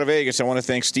Straight Out of Vegas. I want to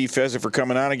thank Steve Fezzik for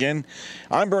coming on again.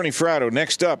 I'm Bernie Fratto.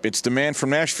 Next up, it's the man from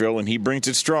Nashville, and he brings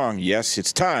it strong. Yes,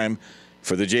 it's time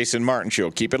for the Jason Martin Show.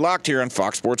 Keep it locked here on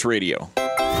Fox Sports Radio.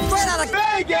 Straight Out of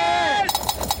Vegas!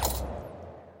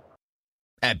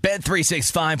 At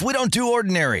Bet365, we don't do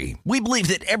ordinary. We believe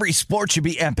that every sport should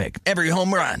be epic. Every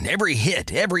home run, every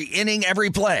hit, every inning, every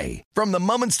play. From the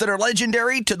moments that are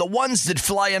legendary to the ones that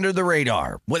fly under the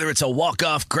radar. Whether it's a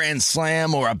walk-off grand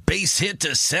slam or a base hit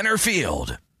to center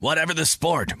field. Whatever the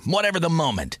sport, whatever the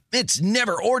moment. It's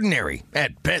never ordinary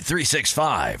at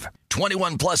Bet365.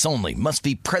 21 plus only. Must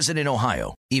be present in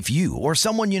Ohio. If you or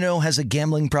someone you know has a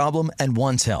gambling problem and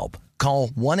wants help, call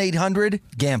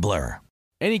 1-800-GAMBLER.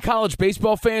 Any college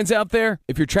baseball fans out there?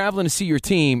 If you're traveling to see your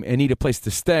team and need a place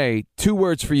to stay, 2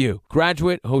 words for you: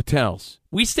 Graduate Hotels.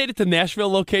 We stayed at the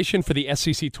Nashville location for the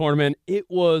SEC tournament. It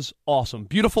was awesome.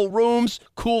 Beautiful rooms,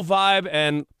 cool vibe,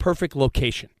 and perfect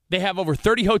location. They have over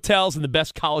 30 hotels in the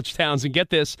best college towns, and get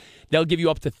this, they'll give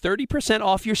you up to 30%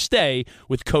 off your stay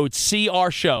with code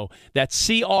CRSHOW. That's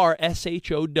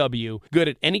CRSHOW. Good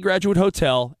at any Graduate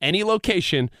Hotel, any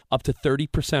location, up to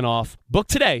 30% off. Book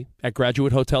today at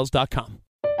graduatehotels.com.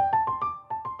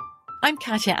 I'm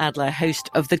Katya Adler, host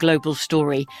of The Global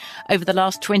Story. Over the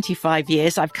last 25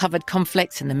 years, I've covered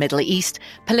conflicts in the Middle East,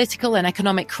 political and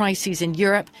economic crises in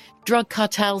Europe, drug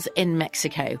cartels in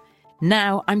Mexico.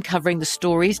 Now I'm covering the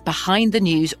stories behind the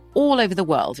news all over the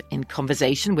world in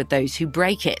conversation with those who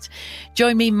break it.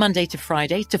 Join me Monday to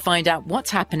Friday to find out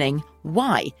what's happening,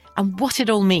 why, and what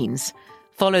it all means.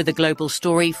 Follow The Global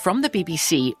Story from the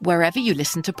BBC wherever you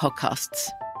listen to podcasts.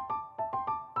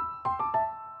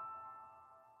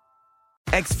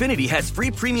 Xfinity has free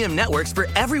premium networks for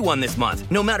everyone this month,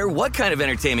 no matter what kind of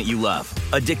entertainment you love.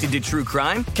 Addicted to true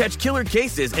crime? Catch killer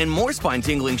cases and more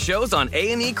spine-tingling shows on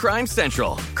A&E Crime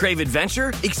Central. Crave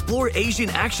adventure? Explore Asian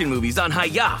action movies on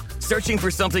Hi-YAH. Searching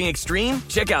for something extreme?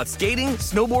 Check out skating,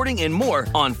 snowboarding, and more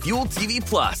on Fuel TV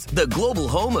Plus, the global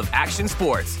home of action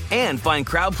sports. And find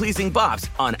crowd-pleasing bops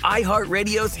on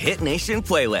iHeartRadio's Hit Nation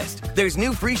playlist. There's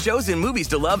new free shows and movies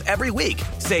to love every week.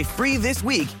 Say free this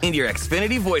week in your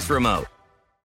Xfinity voice remote.